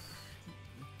fuck.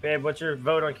 Babe, what's your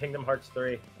vote on Kingdom Hearts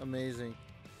 3? amazing.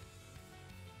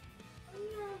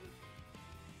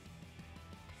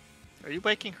 Are you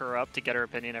waking her up to get her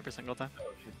opinion every single time?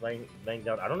 Oh, she's laying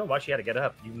down. I don't know why she had to get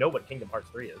up. You know what Kingdom Hearts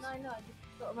 3 is. No, I know. I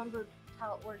just don't remember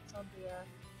how it works on the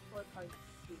scorecard.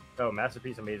 Oh,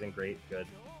 Masterpiece, amazing, great, good.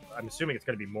 I'm assuming it's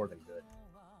going to be more than good.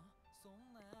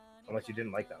 Unless you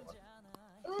didn't like that one.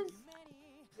 It was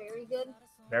very good.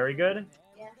 Very good?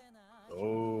 Yeah.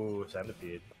 Oh,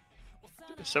 Centipede.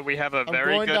 So we have a I'm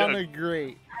very going good. down to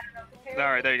great. All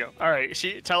right, there you go. All right,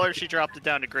 tell her she dropped it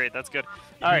down to great. That's good.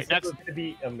 All right, He said next. It was going to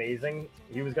be amazing.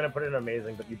 He was going to put it in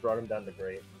amazing, but you brought him down to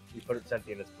great. You put it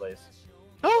Senti in his place.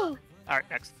 Oh. All right,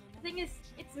 next. The thing is,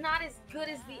 it's not as good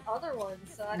as the other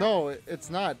ones. So I don't- No, it's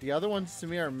not. The other ones to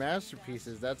me are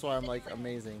masterpieces. That's why I'm like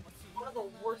amazing. one of the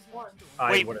worst ones.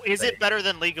 I Wait, wouldn't is say- it better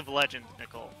than League of Legends,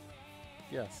 Nicole?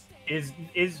 Yes. Is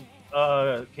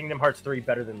Kingdom Hearts 3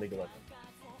 better than League of Legends?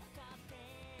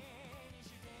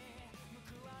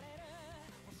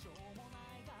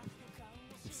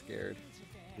 I'm scared.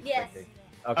 He's Yes. thinking.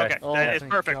 Okay. Okay, Oh, that is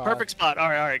thank perfect. God. Perfect spot. All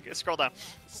right. Scroll down.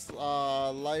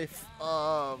 Life.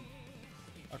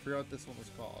 I forgot what this one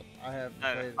was called. I have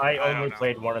I played. I don't only know.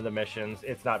 played one of the missions.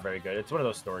 It's not very good. It's one of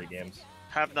those story games.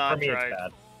 Have For not me, tried. it's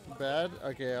bad. Bad.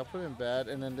 Okay, I'll put in bad,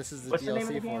 and then this is the What's the name DLC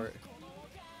of the for game? it.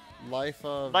 Life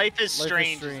of. Life is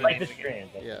Strange. Strange. the Life name is of the game.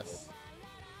 Strange. that's Yes.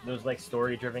 it. Those like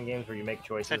story-driven games where you make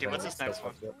choices. Senti, and what's it this next still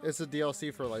one? fucks you up. It's a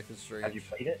DLC for Life is Strange. Have you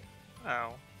played it?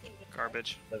 Oh,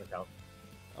 garbage. Doesn't count.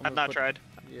 I'm I've gonna not put- tried.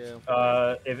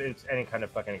 Yeah. If it's any kind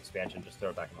of fucking expansion, just throw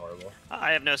it back in horrible.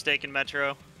 I have no stake in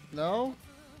Metro. No.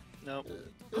 Nope.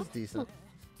 It's decent.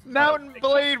 Mountain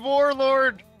Blade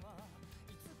Warlord.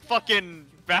 Fucking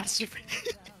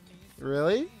masterpiece.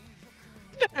 Really?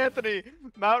 Anthony,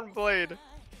 Mountain Blade.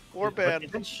 Warband.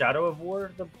 Isn't Shadow of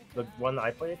War the one that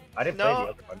I played? I didn't play No. the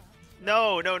other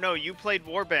one. No. You played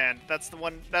Warband. That's the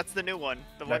one. That's the new one.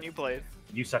 The one That- you played.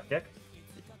 You suck dick?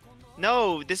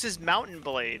 No, this is Mountain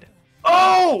Blade.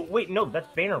 Oh! Wait, no, that's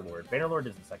Bannerlord. Bannerlord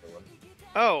is the second one.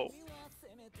 Oh.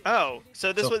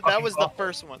 So this So that fucking was the awful.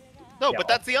 first one. No, Yeah, but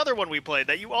that's the other one we played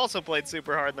that you also played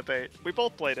super hard in the paint. We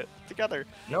both played it together.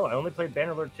 No, I only played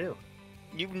Bannerlord 2.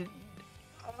 You.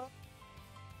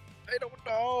 I don't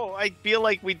know. I feel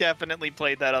like we definitely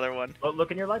played that other one. Well, look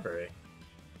in your library.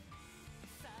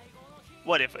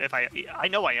 What if I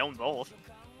know I own both.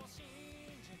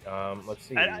 Let's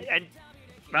see. And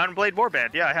Mountain Blade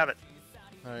Warband. Yeah, I have it.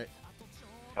 All right.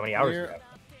 How many hours do you We're- have?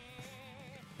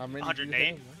 How many?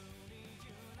 108.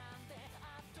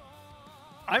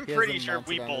 I'm He has pretty them sure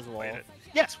we mounted on both his played wall. it.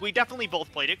 Yes, we definitely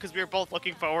both played it because we were both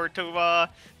looking forward to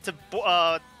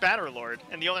Bannerlord,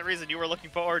 and the only reason you were looking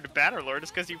forward to Bannerlord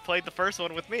is because you played the first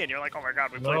one with me, and you're like, oh my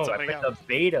god, we played No, I something played else. the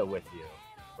beta with you.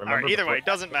 All right, either way, it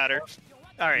doesn't matter.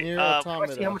 All right, Nier Let's see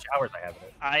Automata. how much hours I have in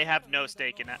it. I have no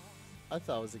stake in it. I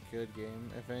thought it was a good game.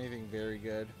 If anything, very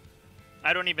good.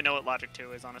 I don't even know what Logic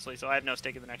 2 is, honestly, so I have no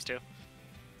stake in the next two.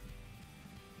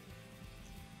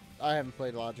 I haven't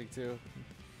played Logic 2.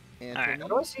 Alright. How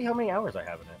do I see how many hours I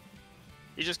have in it?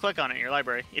 You just click on it in your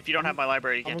library. If you don't have my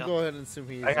library, you I'm can't gonna tell. go ahead and assume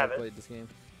he I have hasn't it. played this game.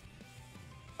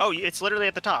 Oh, it's literally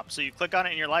at the top. So you click on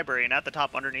it in your library, and at the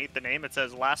top underneath the name, it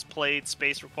says last played,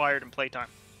 space required, and playtime.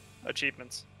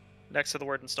 Achievements. Next to the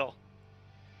word install.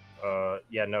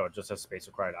 Yeah, no, it just says space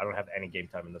required. I don't have any game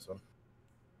time in this one.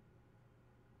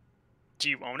 Do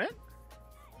you own it?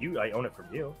 I own it from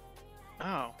you.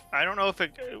 Oh, I don't know if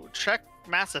it... Check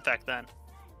Mass Effect, then.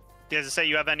 Does it say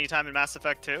you have any time in Mass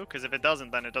Effect 2? Because if it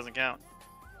doesn't, then it doesn't count.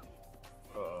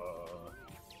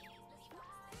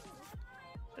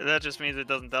 That just means it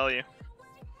doesn't tell you.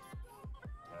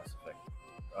 Mass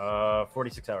Effect.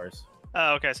 46 hours.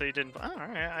 Oh, okay, so you didn't... Oh,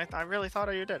 alright, I really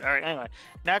thought you did. Alright, anyway.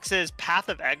 Next is Path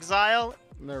of Exile.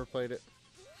 Never played it.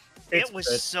 It's It was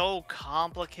good. so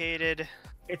complicated.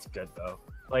 It's good though.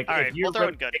 Like, All if right, you we'll throw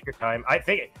really it good. take your time, I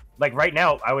think, like right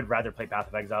now, I would rather play Path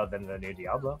of Exile than the new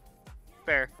Diablo.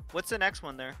 Fair. What's the next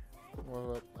one there?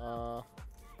 What?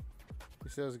 You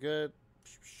said it was good.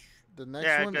 The next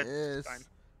Yeah, one good. is Fine.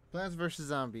 Plants vs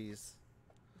Zombies.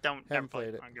 Never Haven't played played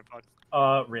it. it. I don't give a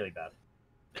fuck. Really bad.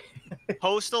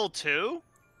 Postal 2? Never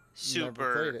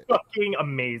Super. played it. Fucking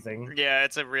amazing. Yeah,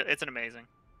 it's an amazing.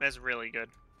 It's really good.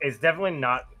 It's definitely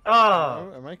not.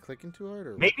 Oh, am I clicking too hard?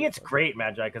 Or Maybe what it's the fuck? great,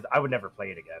 Magi, because I would never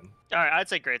play it again. All right, I'd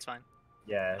say great's fine.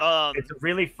 Yeah. It's a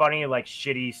really funny, like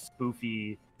shitty,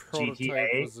 spoofy Prototype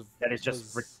GTA was that is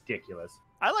just ridiculous.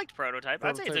 I liked Prototype.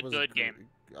 I'd say it's a Prototype was good game.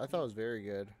 I thought it was very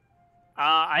good.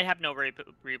 I have no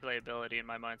replayability in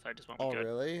my mind, so I just went with Oh, good.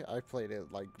 really? I played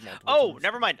it like multiple Oh, times.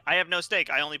 never mind. I have no stake.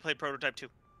 I only played Prototype 2.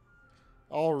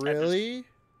 Oh, really?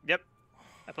 Yep.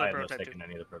 I I played have no Prototype stake 2. in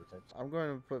any of the prototypes. I'm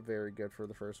going to put very good for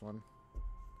the first one.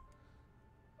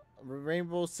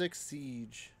 Rainbow Six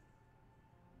Siege.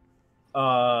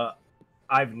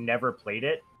 I've never played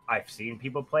it. I've seen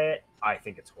people play it. I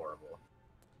think it's horrible.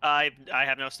 I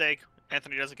have no stake.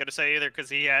 Anthony doesn't get to say either because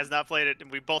he has not played it, and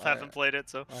we both haven't played it,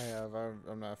 so I have.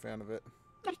 I'm not a fan of it.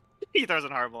 he throws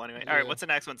it horrible anyway. All right, Yeah. what's the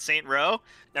next one? Saint Row?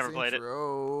 Never Saints played it.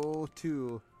 Row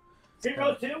 2.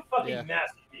 Zero 2, fucking Yeah.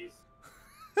 masterpiece.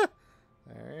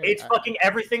 Alright. It's fucking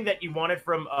everything that you wanted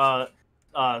from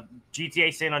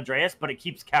GTA San Andreas, but it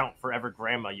keeps count for every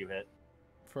grandma you hit.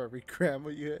 For every grandma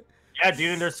you hit. Yeah,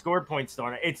 dude, and there's score points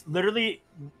on it. It's literally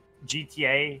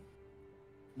GTA,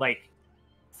 like,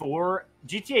 4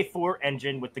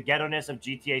 engine with the ghetto-ness of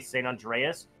GTA San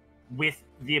Andreas, with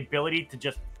the ability to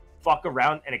just fuck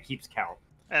around and it keeps count.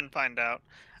 And find out.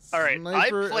 All right,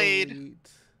 Sniper I played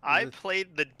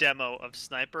Elite. the demo of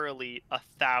Sniper Elite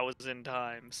 1,000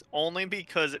 times, only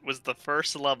because it was the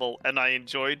first level, and I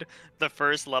enjoyed the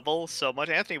first level so much.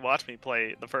 Anthony watched me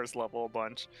play the first level a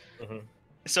bunch. Mhm.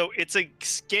 So it's a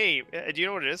game. Do you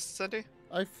know what it is, Sandy?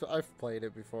 I've played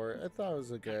it before. I thought it was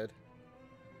a good.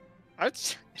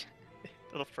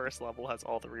 The first level has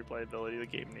all the replayability the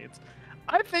game needs.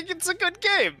 I think it's a good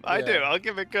game. I do. Yeah. I'll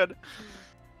give it good.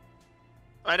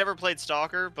 I never played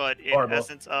Stalker, but in Horrible.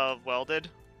 essence of Welded,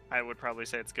 I would probably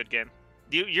say it's a good game.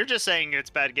 You're just saying it's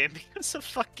bad game because of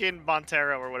fucking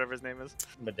Montero or whatever his name is.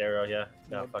 Madero, yeah.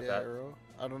 No, fuck that. Madero.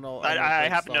 I don't know. I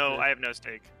never have played no Stalker.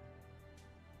 stake.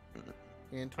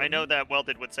 And I know 20? that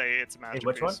Welded would say it's a Hey, masterpiece.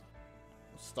 which one?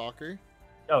 Stalker.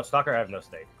 No, Stalker, I have no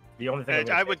stake. The only thing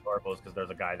I I would- would horrible is because there's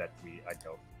a guy that I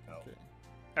don't know. Okay.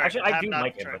 Alright, Actually, I have do not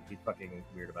like him, tried. but he's fucking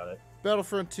weird about it.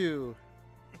 Battlefront 2.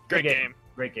 Great game.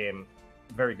 Great game.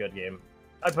 Very good game.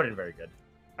 I'd put it in very good.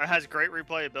 It has great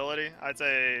replayability. I'd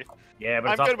say Yeah, but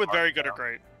I'm it's also good with hard very to good or know.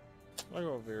 great. I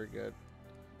go very good.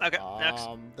 Okay, next.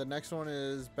 The next one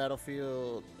is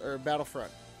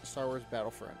Battlefront. Star Wars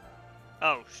Battlefront.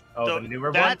 Oh, Oh, the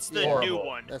newer one? that's the Yeah. new Horrible.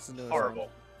 one. That's the newest Horrible.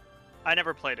 one. I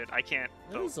never played it. I can't.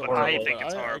 It vote, is but horrible, I think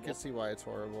it's I horrible. can see why it's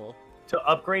horrible. To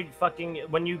upgrade fucking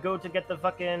when you go to get the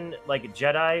fucking like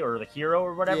Jedi or the hero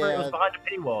or whatever, it was Yeah. behind a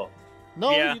paywall.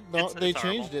 No, Yeah, no, it's they horrible.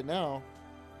 changed it now.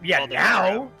 Yeah,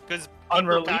 now because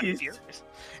unreleased.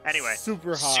 Anyway,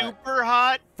 Super hot. super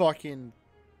hot. Fucking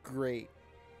great.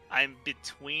 I'm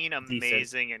between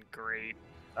amazing and great.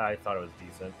 I thought it was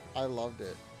decent. I loved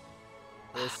it.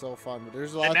 It was so fun. But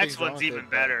there's a lot The of next things wrong one's with even it,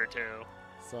 but- better too.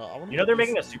 So I want You know they're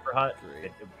making a super hot Great.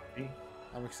 movie.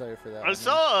 I'm excited for that. I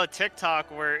saw a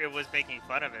TikTok where it was making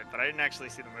fun of it, but I didn't actually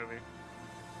see the movie.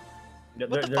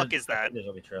 What the fuck is that? There's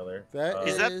a trailer. That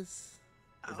Is that- Is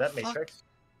Oh, that fuck. Matrix?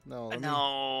 No. Let me-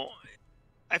 No.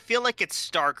 I feel like it's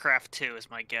StarCraft 2 is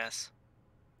my guess.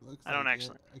 Looks I don't like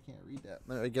actually- it. I can't read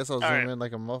that. I guess I'll All zoom right. in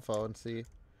like a mofo and see.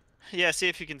 Yeah, see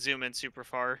if you can zoom in super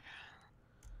far.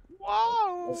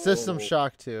 Wow. System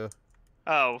Shock 2.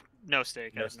 Oh, no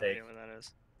stake. No I have no idea stake. what that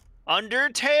is.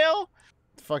 Undertale?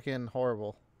 Fucking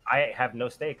horrible. I have no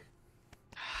stake.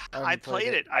 I haven't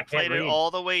played it. I I can't played it read. all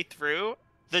the way through.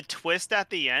 The twist at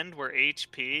the end where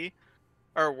HP,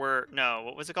 or where, no,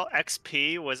 what was it called?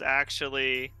 XP was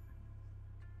actually...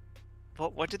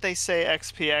 What did they say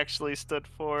XP actually stood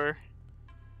for?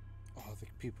 Oh, the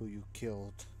people you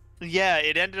killed. Yeah,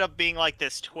 it ended up being like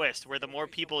this twist where the more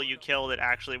people you killed, it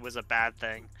actually was a bad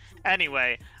thing.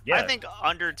 Anyway, Yeah. I think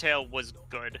Undertale was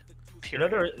good. You know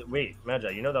Period. wait, Magi,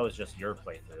 you know that was just your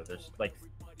playthrough. There's like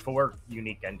 4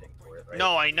 unique endings for it, right?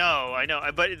 No, I know.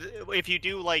 But if you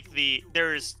do like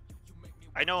there's,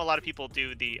 I know a lot of people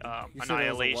do the You said it was a what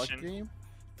Annihilation. game?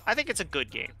 I think it's a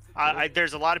good game.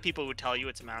 There's a lot of people who tell you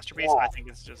it's a masterpiece. I think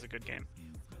it's just a good game.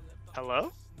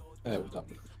 Hello? Hey, what's up?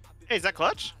 Hey, is that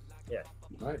Clutch?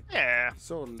 Alright. Yeah.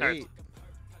 So late.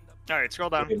 All right, scroll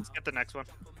down. Okay. Let's get the next one.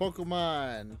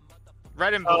 Pokemon.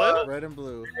 Red and blue. Red and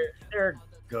blue. They're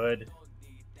good.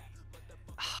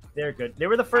 They're good. They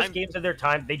were the 1st I'm- games of their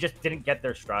time. They just didn't get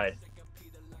their stride.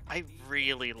 I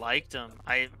really liked them.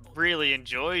 I really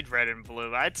enjoyed Red and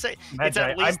Blue. I'd say it's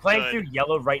Magi, at least I'm playing good. through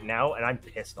Yellow right now, and I'm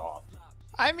pissed off.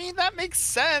 I mean, that makes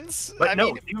sense. But I no,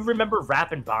 mean, do you remember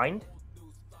Wrap and Bind?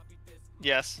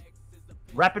 yes.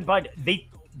 Wrap and Bind.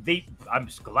 I'm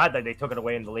just glad that they took it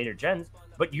away in the later gens.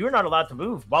 But you're not allowed to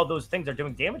move while those things are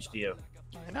doing damage to you.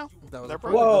 I know. That was They're a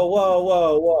broken. Whoa, whoa,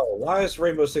 whoa, whoa! Why is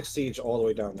Rainbow Six Siege all the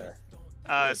way down there?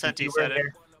 Senti You were said it.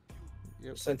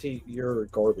 there. Senti, you're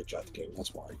garbage at the game.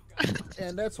 That's why.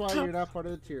 And that's why you're not part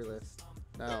of the tier list.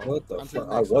 Now, What the on to fuck?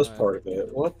 the I next was one. part of it.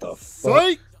 What the fuck?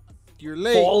 Psych! You're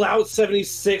late. Fallout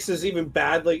 76 is even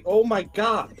bad. Like, oh my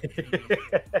god, dude!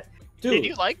 Did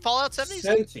you like Fallout 76?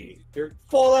 Senti, your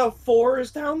Fallout 4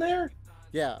 is down there.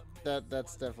 Yeah,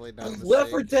 that's definitely not a mistake. Left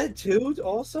 4 Dead 2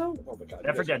 also. Oh my god.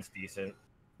 Left 4 you guys- Dead's decent.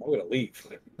 I'm gonna leave.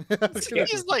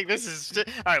 He's like, this is. All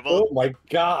right, well, Oh my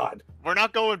god. we're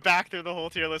not going back through the whole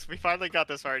tier list. We finally got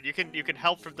this far. You can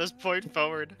help from this point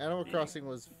forward. Animal Crossing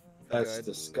was That's good.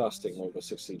 disgusting. Rainbow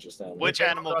Six Siege is down there. Which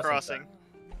Animal Animal Crossing? Crossing?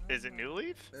 Is it New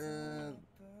Leaf?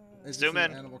 It's Zoom just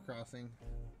in. Animal Crossing.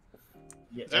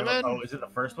 Yeah, Zoom in. oh, is it the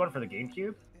first one for the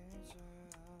GameCube?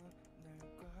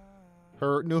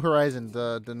 Her New Horizon,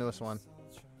 the newest one.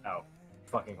 Oh,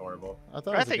 fucking horrible. I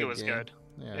thought. I It was a think good it was game. good.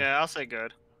 Yeah. Yeah, I'll say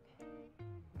good.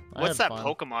 I What's had that fun.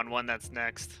 Pokemon one that's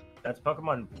next? That's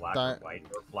Pokemon Black or Di- White,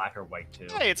 or Black or White 2.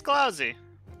 Hey, it's Clousy.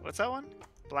 What's that one?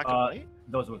 Black and White?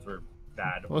 Those ones were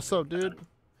bad. What's up, dude?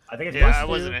 I think it's Yeah, worse I than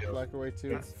wasn't two. it. Black or White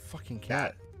 2. It's Fucking bad.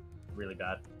 cat. Really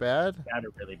bad. Bad? Bad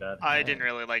or really bad. I didn't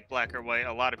really like Black or White.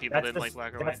 A lot of people That's didn't like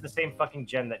Black or that's White. the same fucking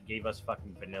gen that gave us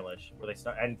fucking Vanillish, where they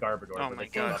start and Garbodor. Oh where my they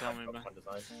God, started tell me off about-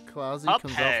 Pokemon design. Clousy comes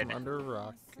out Cuphead. from under a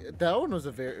rock. That one was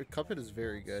a very. Cuphead is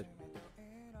very good.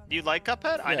 You like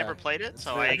Cuphead? I Yeah. never played it, It's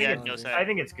so very I good. get no I say. I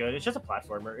think it's good. It's just a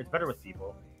platformer. It's better with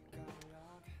people.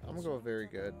 I'm gonna go with very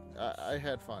good. I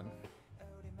had fun.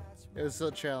 It was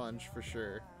a challenge for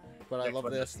sure, but I Next love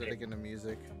one, the Death aesthetic and the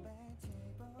music.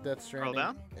 Death Stranding.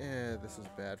 down? Yeah, this is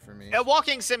bad for me. A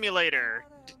walking simulator.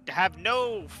 Have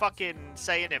no fucking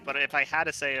say in it, but if I had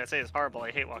to say it, I'd say it's horrible. I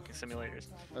hate walking simulators.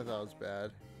 I thought it was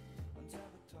bad.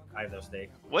 I have no stake.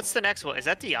 What's the next one? Is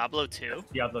that Diablo 2?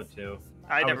 Diablo 2.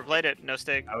 I I never would- played it. No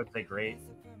stake. I would say great.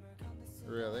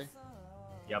 Really?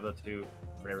 Diablo 2.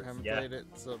 I Whatever. haven't Yeah, played it,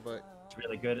 so but it's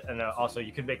really good. And also,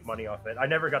 you can make money off it. I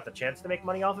never got the chance to make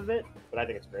money off of it, but I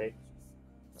think it's great.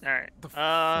 All right. the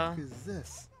fuck is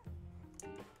this?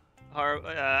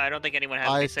 I don't think anyone has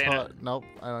any say in it. Nope,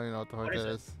 I don't even know what the fuck What is that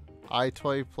it? is. I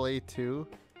Toy Play 2.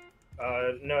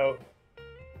 No.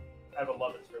 I have a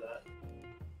Lovins for that.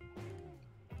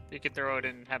 You can throw it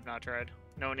in Have Not Tried.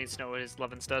 No one needs to know what his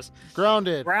Lovins does.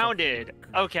 Grounded. Grounded.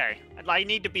 Okay. I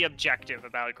need to be objective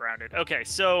about Grounded. Okay,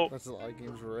 so That's a lot of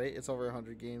games, right? It's over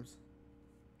 100 games.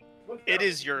 it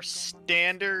is your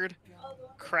standard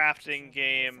crafting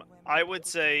game. I would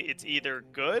say it's either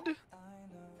good.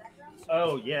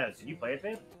 Oh, yeah. Did you play it,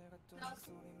 man?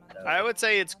 I would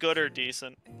say it's good or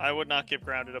decent. I would not give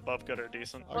Grounded above good or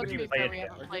decent. I'll Well, give to it- be fair, play we it.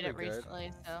 haven't I'll played give it it good.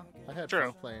 recently, so. I had True.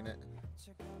 fun playing it.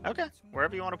 Okay,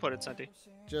 wherever you want to put it, Senti.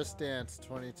 Just Dance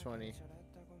 2020.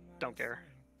 Don't care.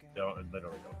 Literally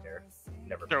don't care.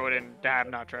 Never Throw it played in Have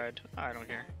Not Tried. I don't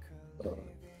care.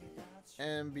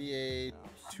 NBA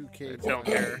 2K. Don't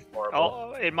care. Horrible.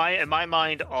 All, in my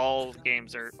mind, all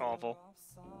games are awful.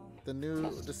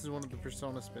 This is one of the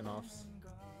Persona spin-offs.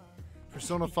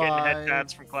 Persona Getting 5.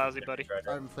 headbats from Clousy, buddy.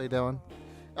 I haven't played that one.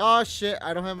 Oh shit,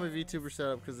 I don't have my VTuber set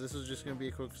up because this was just gonna be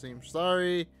a quick stream.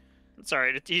 Sorry.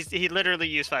 Sorry, he literally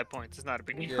used 5 points. It's not a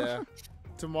big deal. Yeah.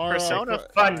 Tomorrow. Persona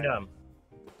Fundum.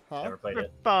 Huh? Never played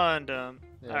it. Fundum.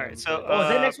 Yeah, All right, so Oh, is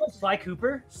that next one Sly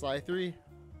Cooper? Sly 3.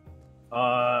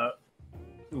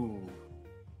 Ooh,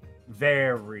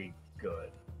 very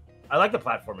good. I like the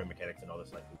platforming mechanics and all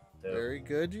this. Like, too. Very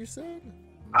good, you said?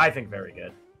 I think very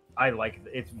good. I like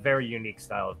it's very unique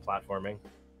style of platforming.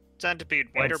 Centipede,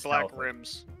 white or And black stealth.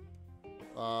 rims?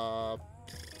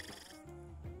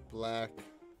 Black.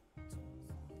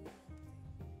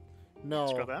 No.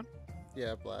 Scroll down.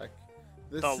 Yeah, black.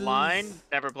 This The is Line,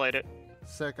 never played it.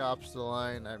 Sec Ops: The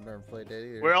Line. I've never played it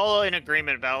either. We're all in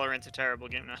agreement. Valorant's a terrible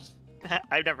game now.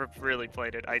 I've never really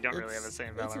played it. I don't really have the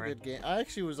same It's a Valorant. good game. I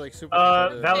actually was like super.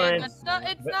 Valorant- It's not.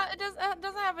 It's not. It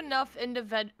doesn't have enough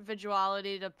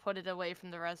individuality to put it away from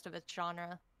the rest of its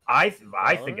genre. I think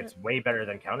Valorant? it's way better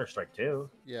than Counter Strike 2.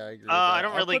 Yeah, I agree. I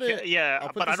don't I'll really. put it Yeah, I'll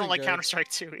put but I this don't in like good. Counter Strike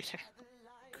 2 either.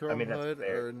 Chrome I mean, that's Hood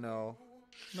fair. or no?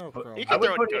 No But Chrome. You I can would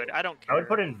throw it put good. I don't care. I would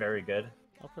put it in very good.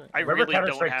 I'll put it. I Wherever really Counter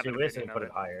don't Strike have an 2 is, opinion and put of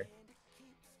it higher.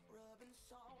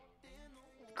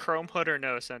 Chrome Hood or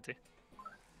no, Senti?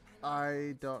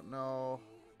 I don't know.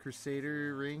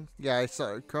 Crusader Ring. Yeah, I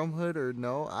saw it. Chrome Hood or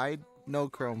no? No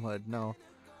Chrome Hood. No.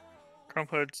 Chrome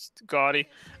Hood's gaudy.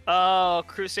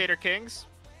 Crusader Kings.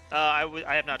 I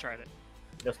have not tried it.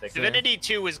 No stick. Divinity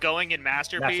 2 is going in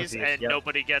Masterpiece, Masterpiece, and yep.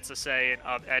 nobody gets a say in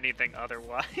anything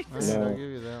otherwise. I'll give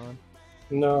you that one.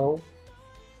 No.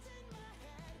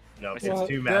 No, it's Well,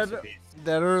 two Dead- masterpieces.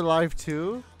 Dead or Alive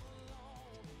 2?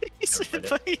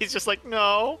 He's just like,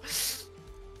 no.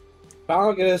 I'm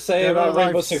not gonna say Dead or about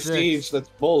Rainbow Alive Six 6. Siege. That's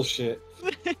bullshit.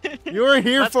 You were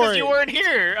here That's for because it. you weren't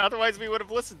here. Otherwise, we would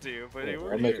have listened to you. But you I'll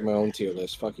weren't make here. my own tier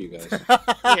list. Fuck you guys.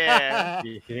 Yeah.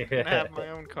 I Yeah. have my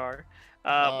own car.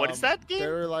 What is that game? Dead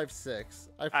or Alive 6.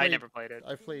 I never played it.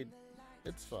 I played.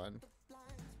 It's fun.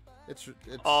 It's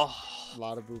Oh, a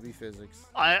lot of booby physics.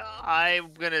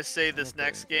 I'm gonna say this Okay,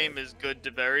 next game is good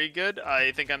to very good.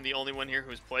 I think I'm the only one here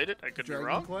who's played it. I could be Dragon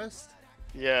wrong. Quest?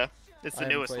 Yeah, it's I the haven't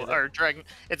newest played one. it. Or Dragon.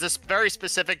 It's a very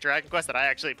specific Dragon Quest that I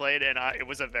actually played, and it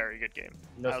was a very good game.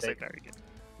 No I'll say steak. very good.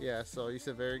 Yeah, so you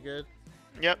said very good?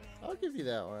 Yep. I'll give you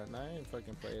that one. I ain't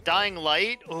fucking played it. Dying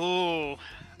Light. Ooh.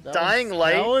 That Dying one's-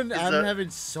 Light That one, is I'm a- having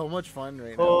so much fun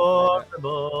right now.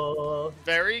 Horrible.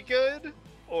 Very good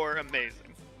or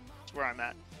amazing. That's where I'm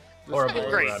at. This Horrible. guy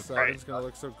Great, is great. gonna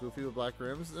look so goofy with black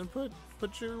rims, and put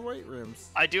your white rims.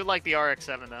 I do like the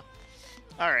RX-7 though.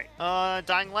 All right.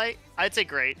 Dying Light. I'd say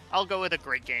great. I'll go with a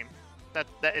great game. That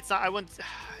it's not. I wouldn't.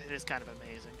 It is kind of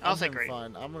amazing. I'll I'm say having great.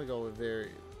 Fun. I'm gonna go with very.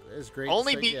 It's great.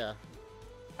 Only to say, be- yeah.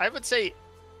 I would say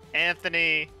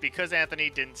Anthony, because Anthony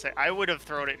didn't say. I would have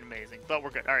thrown it in amazing, but we're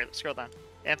good. All right, let's scroll down.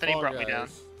 Anthony Fall brought me down.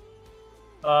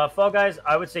 Guys. Fall Guys,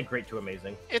 I would say great to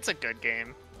amazing. It's a good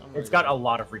game. I'm gonna It's got a go-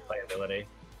 lot of replayability.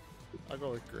 I'll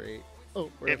go with great. Oh,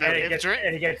 If And it- it, gets, dra-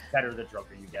 and it gets better the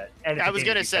drunker you get. And if I the was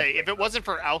game gonna is say, better- if it wasn't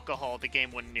for alcohol, the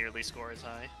game wouldn't nearly score as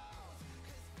high.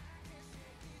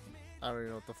 I don't even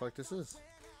know what the fuck this is.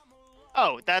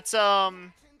 Oh, that's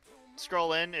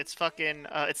scroll in. It's fucking.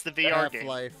 It's the VR game.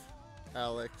 Half-Life,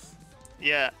 Alex.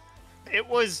 Yeah, it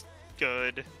was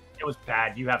good. It was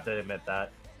bad. You have to admit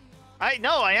that.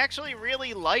 I actually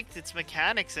really liked its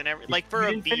mechanics and everything. Like for You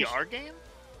a didn't finish VR game,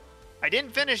 I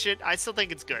didn't finish it. I still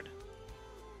think it's good.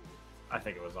 I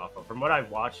think it was awful. From what I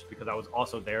watched, because I was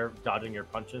also there dodging your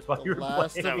punches while The you were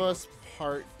Last playing. of Us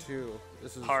Part 2.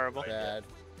 This is Horrible. bad.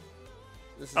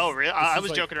 This is, Oh, really? this I is,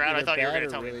 was like, joking around. I either thought you were bad gonna or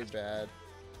tell me really this. bad.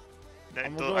 I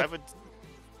I'm gonna go would.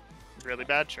 Really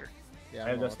bad, sure. Yeah, I I'm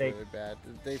have no going stake. really bad.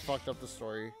 They fucked up the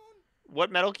story.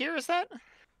 What Metal Gear is that?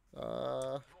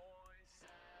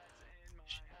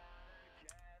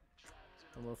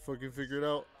 I'm gonna fucking figure it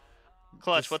out.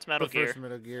 Clutch. Just What's Metal the Gear? First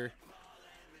Metal Gear.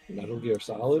 Metal Gear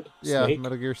Solid? Yeah, Snake?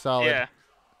 Metal Gear Solid. Yeah.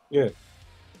 Yeah.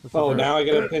 That's the Oh, first- now I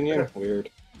get an opinion? Weird.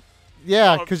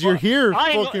 Yeah, Oh, because you're here,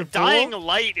 fucking Dying fool.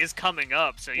 Light is coming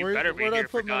up, so you Where- better be where'd I here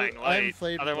for put Metal- Dying I haven't Light.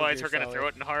 played Metal Otherwise, Gear we're gonna Solid. throw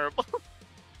it in horrible.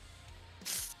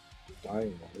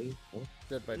 Dying Light? Huh?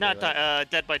 Dead by Not Daylight.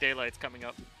 Dead by Daylight's coming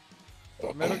up.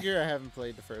 Metal Gear, I haven't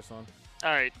played the first one. All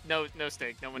right, no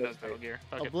stake. No one knows Metal Gear.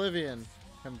 Fuck it. Oblivion,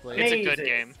 haven't played. It's it. a good Amazing.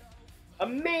 game.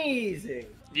 Amazing.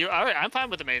 All right, I'm fine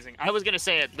with amazing. I was gonna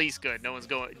say at least good. No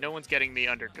one's getting me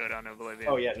under good on Oblivion.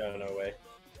 Oh yeah, no way.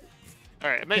 All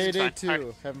right, amazing's Payday fine. 2, All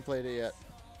right. haven't played it yet.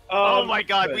 Oh my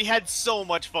god, good. we had so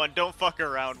much fun. Don't fuck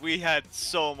around. We had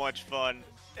so much fun.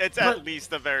 It's But- at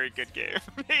least a very good game.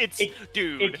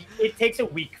 Dude. It takes a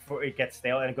week for it gets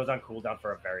stale, and it goes on cooldown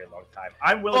for a very long time.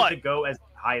 I'm willing to go as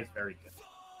high as very good.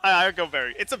 I would go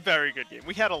very. It's a very good game.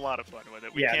 We had a lot of fun with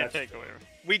it. We Yeah, can't that's take away.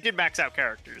 We did max out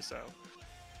characters, so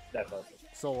That's awesome.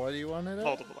 So what do you want it at?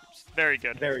 multiple times. Very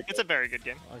good. Very It's a very good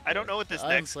game. I don't know what this I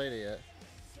haven't next. played it yet.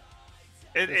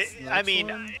 I next mean,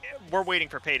 one? we're waiting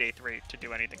for Payday 3 to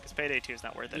do anything because Payday 2 is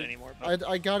not worth it anymore. But...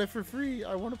 I got it for free.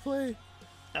 I want to play.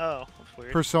 Oh, that's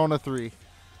weird. Persona 3.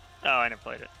 Oh, I never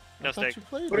played it. No I thought stake. you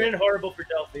played Put it. in horrible for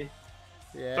Delphi.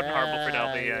 Yeah. Putting horrible for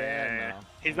Delphi. Yeah. no.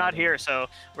 He's not here, so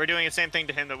we're doing the same thing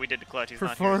to him that we did to Clutch. He's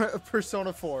not here.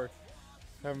 Persona 4.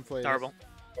 Haven't played Horrible.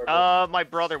 Horrible. My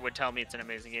brother would tell me it's an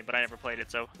amazing game, but I never played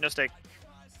it, so no stake.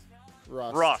 it.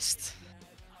 Rust. Rust.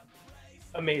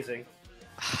 Amazing.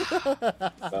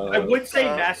 I would say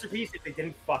masterpiece if they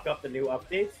didn't fuck up the new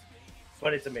updates,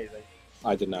 but it's amazing.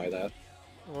 I deny that.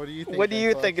 What do you think? What do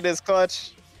you think it is,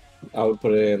 Clutch? I would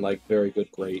put it in like very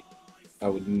good, great. I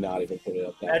would not even put it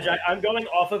up that Edge, high. I'm going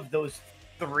off of those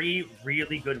 3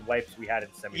 really good wipes we had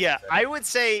in semi. Yeah, I would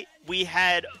say we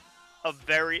had a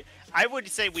very. I would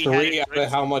say we had. 3 A out good, of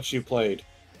how much you played.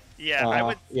 yeah, I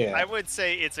would. Yeah. I would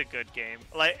say it's a good game.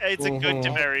 Like it's a good to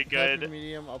Mhm. very Happy good.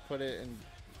 medium, I'll put it in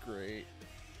great.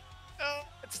 Oh,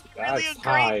 it's really That's a great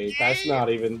high. game. That's not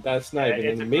even. That's not Yeah, even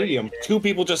it's in a great medium. game. 2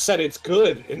 people just said it's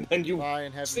good, and then you.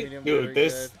 Fine, happy say, medium, Dude, very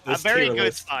this good. this very tier good,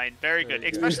 list- fine, very good,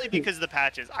 Very good. especially because of the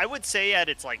patches. I would say at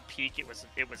its like peak, it was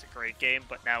a great game,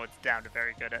 but now it's down to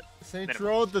very good at. Saints minimum.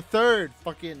 Row the Third,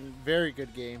 fucking very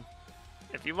good game.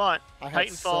 If you want, I had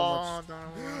so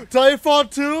Titanfall. Titanfall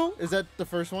 2? Is that the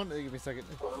first one? Give me a second.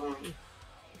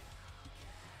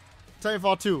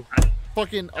 Titanfall 2.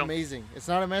 Fucking Don't- amazing. It's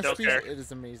not a masterpiece, care. it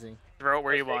is amazing. Throw it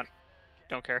where you want.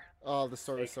 Don't care. Oh, the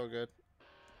story is so good.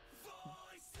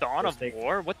 Dawn of Mistake.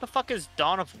 War? What the fuck is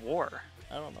Dawn of War?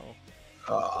 I don't know.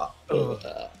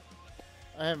 Ugh.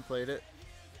 I haven't played it.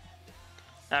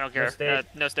 I don't care. stake.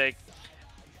 No stake.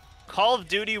 Call of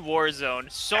Duty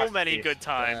Warzone. So many Masterpiece. good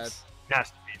times.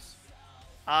 Masterpiece.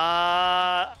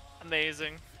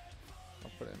 Amazing.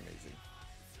 I'll put it amazing.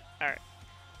 Alright.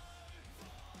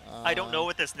 I don't know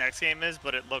what this next game is,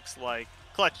 but it looks like.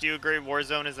 Clutch, do you agree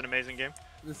Warzone is an amazing game?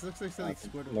 This looks like something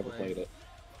Squid would Never play. played it.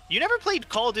 You never played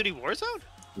Call of Duty Warzone?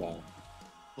 No,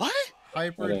 What? I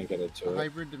Hybrid, didn't get into it.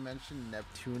 Hybrid Dimension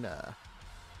Neptuna.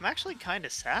 I'm actually kind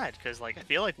of sad because, like, I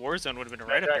feel like Warzone would have been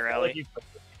right up I your feel alley. like you've played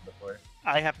this before.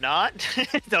 I have not.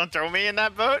 Don't throw me in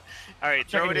that boat. All right,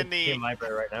 throw it Checking in the. game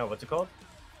library right now. What's it called?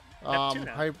 Neptuna.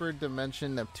 Hybrid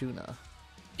Dimension Neptuna.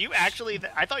 Do you actually?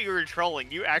 I thought you were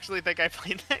trolling. You actually think I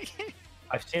played that game?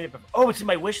 I've seen it before. Oh, it's in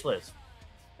my wish list.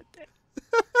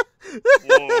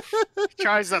 Woof.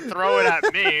 Tries to throw it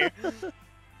at me.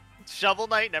 Shovel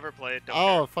Knight never played. Don't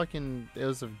Oh, fucking! It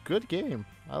was a good game.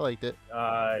 I liked it.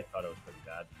 I thought it was pretty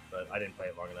bad, but I didn't play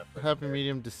it long enough. for it to Happy care.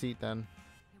 medium deceit then.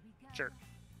 care. Sure.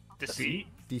 Deceit.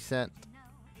 Descent.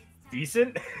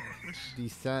 Decent.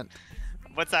 Descent.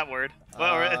 What's that word?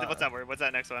 What's that word? What's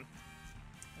that next one?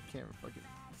 I can't fucking.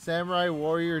 Samurai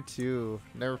Warrior 2.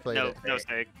 Never played No, it. no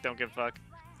stake. Don't give a fuck.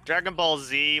 Dragon Ball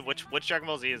Z. Which Dragon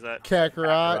Ball Z is that? Kakarot.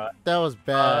 Kakarot. That was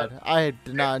bad. I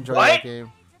did not enjoy what? that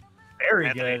game. Very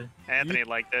Anthony. good. Anthony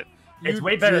liked it. It's You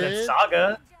way better than did?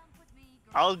 Saga.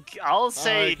 I'll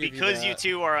say give you because you that.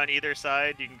 two are on either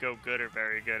side, you can go good or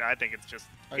very good. I think it's just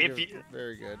I if give you. it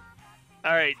very good.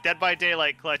 All right, Dead by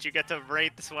Daylight, Clutch. You get to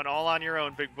rate this one all on your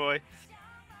own, big boy.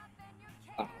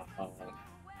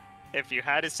 If you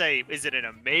had to say, is it an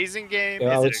amazing game? Yeah,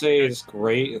 I Is would it a say good- it's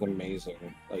great and amazing.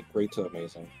 Like great to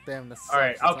amazing. Damn, this All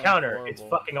right, sucks. I'll It sounds counter. It's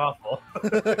horrible. fucking awful.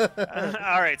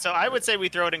 All right, so I would say we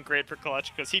throw it in grade for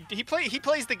Clutch because he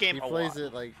plays the game He a plays lot.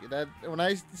 it like that. When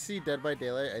I see Dead by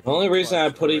Daylight, I think The only reason I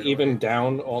Clutch put it right even away.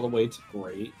 down all the way to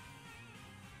great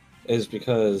is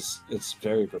because it's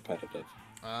very repetitive.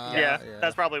 Ah, Yeah,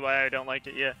 that's probably why I don't like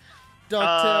it. Yeah,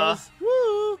 DuckTales.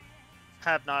 Woo!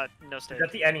 have not no Is stake.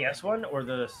 that the NES one or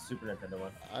the Super Nintendo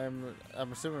one?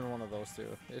 I'm assuming one of those two.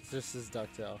 It's just his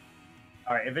DuckTale.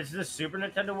 All right, if it's the Super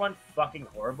Nintendo one, fucking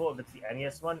horrible. If it's the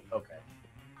NES one, okay.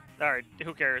 All right,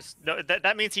 who cares? No,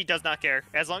 that means he does not care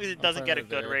as long as it I'm doesn't fine get a with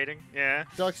good that. rating. Yeah,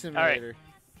 Duck Simulator.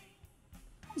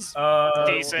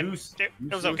 Decent. Goose. It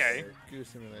was okay. Goose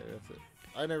Simulator. That's it.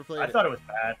 I never played I it. thought it was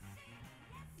bad.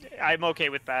 I'm okay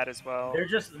with that as well.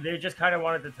 They just kind of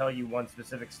wanted to tell you one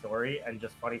specific story, and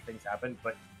just funny things happen.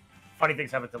 But funny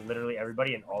things happen to literally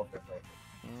everybody in all of their places.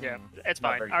 Yeah, Mm. it's Not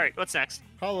fine. very All right, what's next?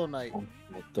 Hollow Knight.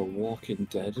 Like The Walking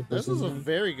Dead. This is a wasn't it?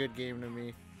 very good game to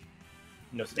me.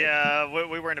 No stake. Yeah,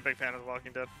 we weren't a big fan of The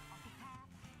Walking Dead.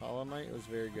 Hollow Knight was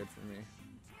very good for me.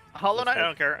 Hollow Knight, I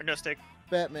don't care. No stick.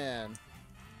 Batman.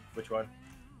 Which one?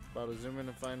 About to zoom in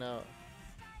and find out.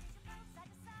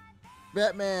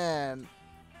 Batman!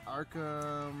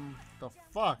 Arkham... The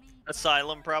fuck?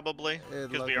 Asylum, probably.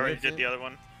 Because we already did the other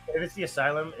one. If it's the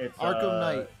Asylum, it's Arkham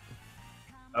Knight.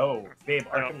 Oh, babe,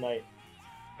 Arkham Knight.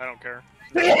 I don't care.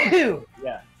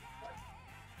 Yeah.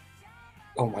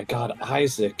 Oh my god,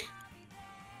 Isaac.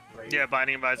 Yeah,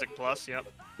 Binding of Isaac Plus, yep.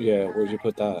 Yeah, where'd you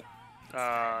put that?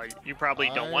 You probably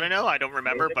don't want to know. I don't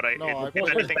remember, but No, I if put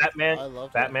it- anything... Batman. I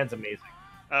love Batman's amazing.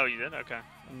 Oh, you did? Okay.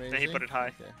 Amazing. Then he put it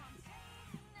high. Okay.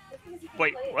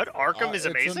 Wait, what? Arkham is It's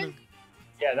in amazing?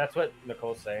 Yeah, that's what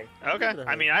Nicole's saying. Okay. put it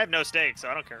I high. mean, I have no stake, so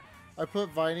I don't care. I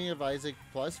put Binding of Isaac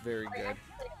Plus, very good.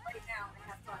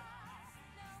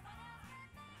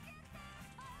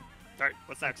 Alright,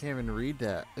 what's I next? can't even read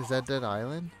that. Is that Dead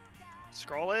Island?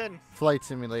 Scroll in. Flight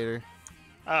Simulator.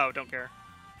 Oh, don't care.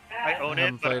 I own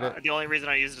haven't it, but played it. the only reason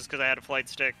I used it is because I had a flight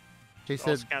stick. He It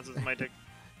also said. counts as my dick.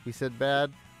 He said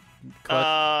bad.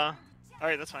 Clutch.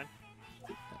 Alright, that's fine.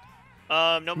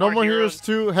 No No More Heroes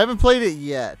 2. Haven't played it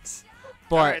yet,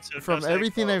 but Alright, so from no stake.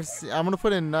 everything I've seen, I'm gonna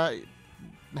put in not.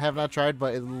 Have not tried,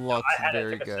 but it looks I had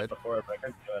very it, took a sip good. before, but I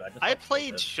couldn't do it. just I watched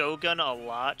played it. Shogun a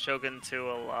lot, Shogun 2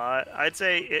 a lot. I'd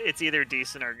say it's either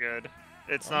decent or good.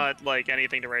 It's not like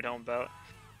anything to write home about.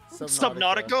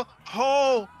 Subnautica?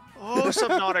 Oh,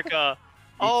 Subnautica.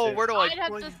 Oh, too. where do I I'd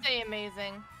have play? to say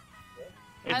amazing.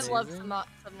 It's- I love Amazing?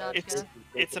 Subnautica.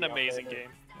 It's an amazing game.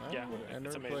 Oh, Yeah, I it's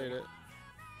never amazing. played it.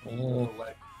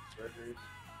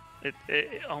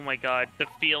 Oh my god, the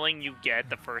feeling you get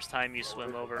the first time you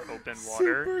swim over open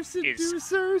water Super is...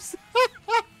 seducers.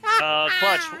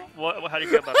 Clutch, how do you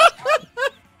feel about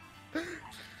that?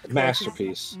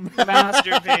 Masterpiece.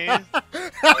 Masterpiece.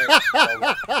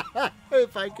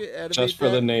 If I could animate Just for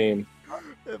that, the name.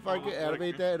 if I could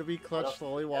animate that, it'd be Clutch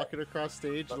slowly walking across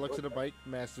stage, looks at a mic,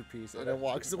 masterpiece, and then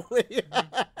walks away.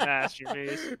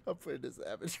 Masterpiece. I'm putting this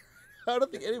amateur. I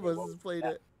don't think anyone has played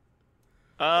it.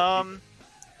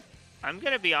 I'm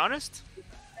gonna be honest.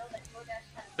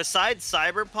 Besides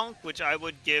Cyberpunk, which I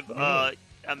would give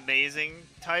amazing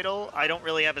title, I don't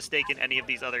really have a stake in any of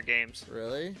these other games.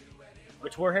 Really?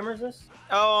 Which Warhammer is this?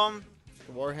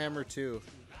 Warhammer 2.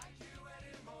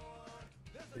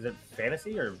 Is it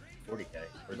fantasy or 40k?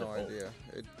 Or is No it both? idea.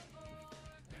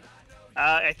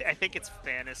 I think it's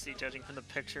fantasy, judging from the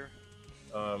picture.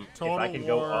 If Total I can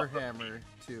go off, Warhammer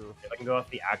 2. if I can go off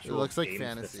the actual looks like games,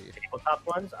 fantasy. the tabletop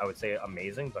ones, I would say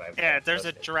amazing. But I've Yeah, there's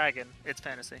a dragon. It's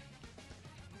fantasy.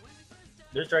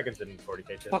 there's dragons in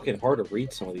 40k too. Fucking hard to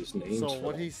read some of these names. So for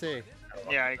what that. he say?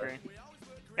 Yeah, I agree.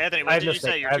 Anthony, I what have did no you say?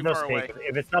 stake. You're I have too no far away. stake.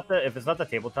 If it's not the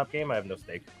tabletop game, I have no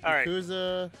stake. All right.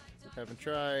 Yakuza, haven't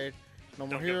tried. No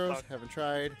More Don't give a Heroes, fuck. haven't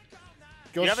tried. You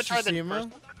Ghost haven't of tried the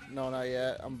Tsushima? No, not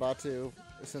yet. I'm about to.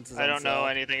 Since it's I on don't know sale.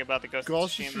 anything about the Ghost of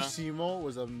Ghost of Tsushima. Tsushima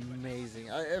was amazing.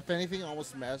 If anything,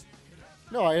 almost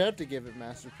No, I have to give it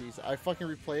masterpiece. I fucking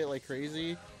replay it like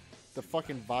crazy. The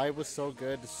fucking vibe was so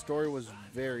good. The story was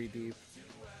very deep.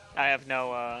 I have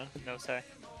no say.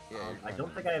 Yeah, I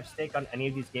don't think I have stake on any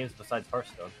of these games besides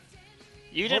Hearthstone.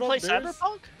 You Hold didn't play up, there's-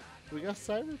 Cyberpunk? We got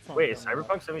Cyberpunk. Wait, is coming up.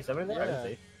 Cyberpunk 77 there? I didn't Yeah.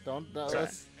 see. Don't. No, Sorry.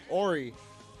 that's Ori.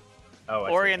 Oh, I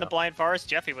Ori see and the now. Blind Forest.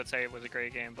 Jeffy would say it was a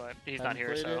great game, but he's not Haven't here,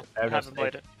 played so it. I have no haven't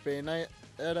played it.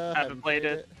 Bayonetta. Haven't played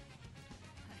it.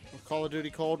 Call of Duty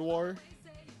Cold War.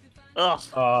 Ugh.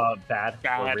 Bad.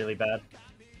 Bad. Or really bad.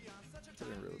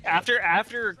 Didn't really play.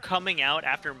 After coming out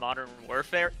after Modern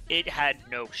Warfare, it had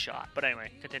no shot. But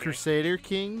anyway, continue. Crusader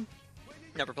King.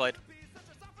 Never played.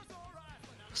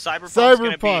 Cyberpunk's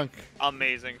gonna Cyberpunk. be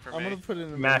amazing for I'm me. gonna put it in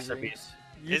amazing. Masterpiece.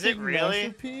 You Is it think really?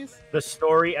 Masterpiece? The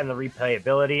story and the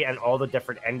replayability and all the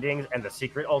different endings and the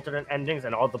secret alternate endings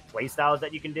and all the play styles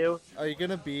that you can do. Are you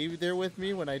gonna be there with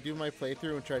me when I do my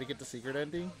playthrough and try to get the secret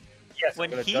ending? Yes, When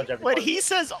I'm gonna he judge everyone. when he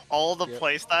says all the Yep.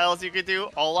 playstyles you could do,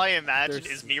 all I imagine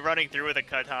There's- is me running through with a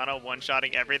katana,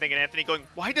 one-shotting everything, and Anthony going,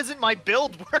 "Why doesn't my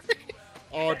build work?"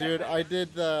 Oh, dude, I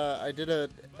did a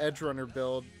Edge Runner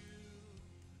build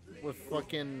with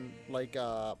fucking like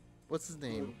what's his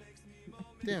name?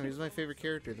 Damn, he's my favorite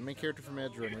character, the main character from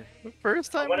Edge Runner. The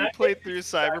first time When we I- played through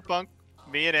Cyberpunk,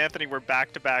 me and Anthony were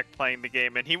back to back playing the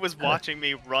game, and he was watching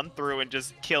me run through and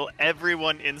just kill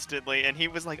everyone instantly, and he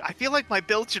was like, "I feel like my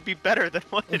build should be better than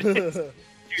what it is." Dude,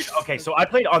 okay, so I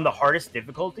played on the hardest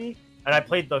difficulty, and I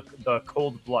played the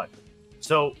cold blood.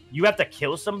 So you have to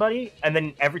kill somebody, and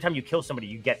then every time you kill somebody,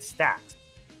 you get stats.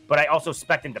 But I also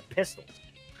spec'd into pistols.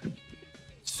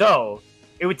 So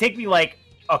it would take me like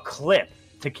a clip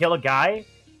to kill a guy,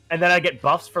 and then I get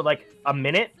buffs for like a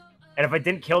minute. And if I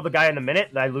didn't kill the guy in a minute,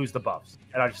 then I lose the buffs,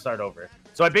 and I just start over.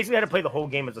 So I basically had to play the whole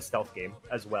game as a stealth game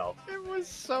as well. It was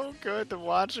so good to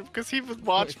watch him because he would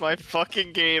watch my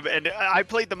fucking game, and I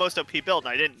played the most OP build,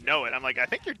 and I didn't know it. I'm like, I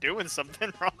think you're doing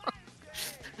something wrong.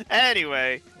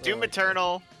 Anyway, Doom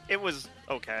Eternal, it was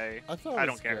okay. I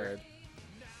don't care.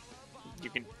 Good. You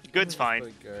can, good's fine.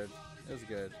 Good. It was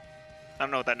good. I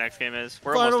don't know what that next game is.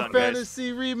 We're Final almost done,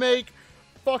 Fantasy remake,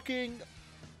 fucking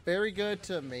very good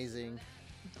to amazing.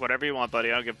 guys. Whatever you want,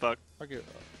 buddy. I don't give a fuck. Okay.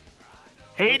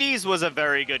 Hades was a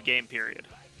very good game, period.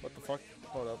 What the fuck?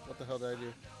 Hold up. What the hell did I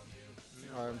do?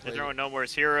 Oh, You're throwing No More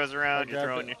Heroes around. You're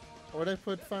throwing. Where'd I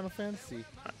put Final Fantasy?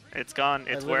 It's gone.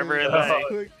 It's I wherever it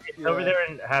literally- lay. It's over there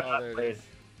in half there it played is.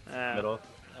 middle.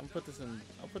 I'll put this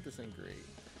in green.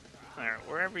 Alright,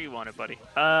 wherever you want it, buddy.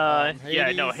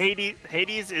 Hades. No,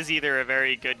 Hades is either a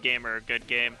very good game or a good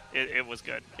game. It was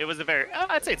good. It was a very,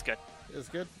 I'd say it's good. It was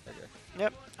good? Okay.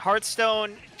 Yep.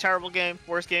 Hearthstone, terrible game.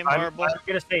 Worst game, I'm horrible.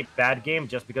 gonna say bad game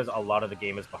just because a lot of the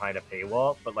game is behind a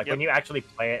paywall. But like when you actually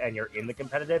play it and you're in the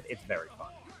competitive, it's very fun.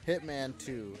 Hitman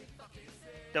 2.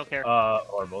 Don't care.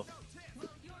 Horrible.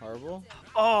 Horrible?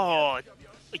 Oh,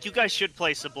 you guys should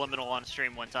play Subliminal on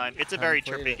stream one time. It's a very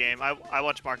Haven't played trippy it. game. I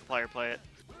watch Markiplier play it.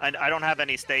 And I don't have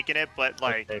any stake in it, but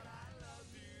like, Okay.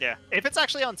 yeah. If it's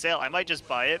actually on sale, I might just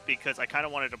buy it because I kind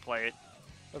of wanted to play it.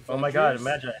 Oh my god! Avengers?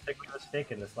 Imagine I think we were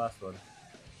mistaken this last one.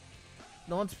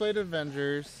 No one's played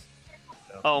Avengers.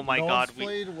 Oh my no god, one's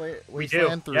played we do.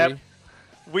 Wasteland 3. Yep.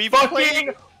 we've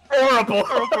played Fucking horrible.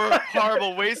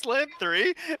 horrible Wasteland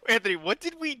 3. Anthony, what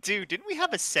did we do? Didn't we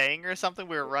have a saying or something?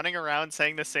 We were running around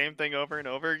saying the same thing over and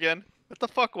over again. What the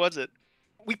fuck was it?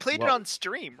 We played it What? on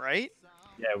stream, right?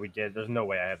 Yeah, we did. There's no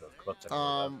way I have those clips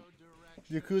anymore.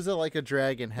 Yakuza Like a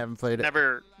Dragon. Haven't played it.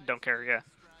 Never, don't care, yeah.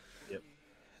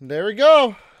 There we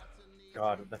go.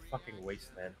 God, the fucking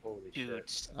wasteland. Holy Dude,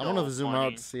 shit. I'm gonna so zoom funny.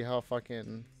 out to see how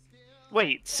fucking.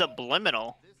 Wait,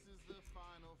 Subliminal?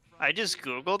 I just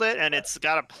googled it and it's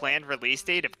got a planned release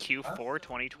date of Q4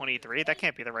 2023. That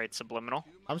can't be the right Subliminal.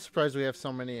 I'm surprised we have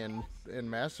so many in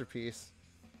Masterpiece.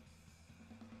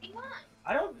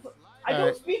 I don't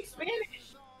Alright. speak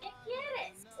Spanish.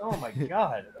 Oh my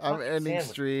god. I'm Fucking ending sandwich.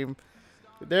 stream.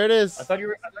 There it is. I thought you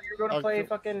were going to Okay. play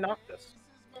fucking Noctis.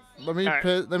 Let me Alright,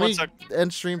 let one me sec.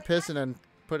 end stream piss and then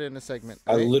put it in a segment.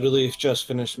 I Okay? literally just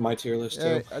finished my tier list too.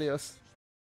 Alright, adios.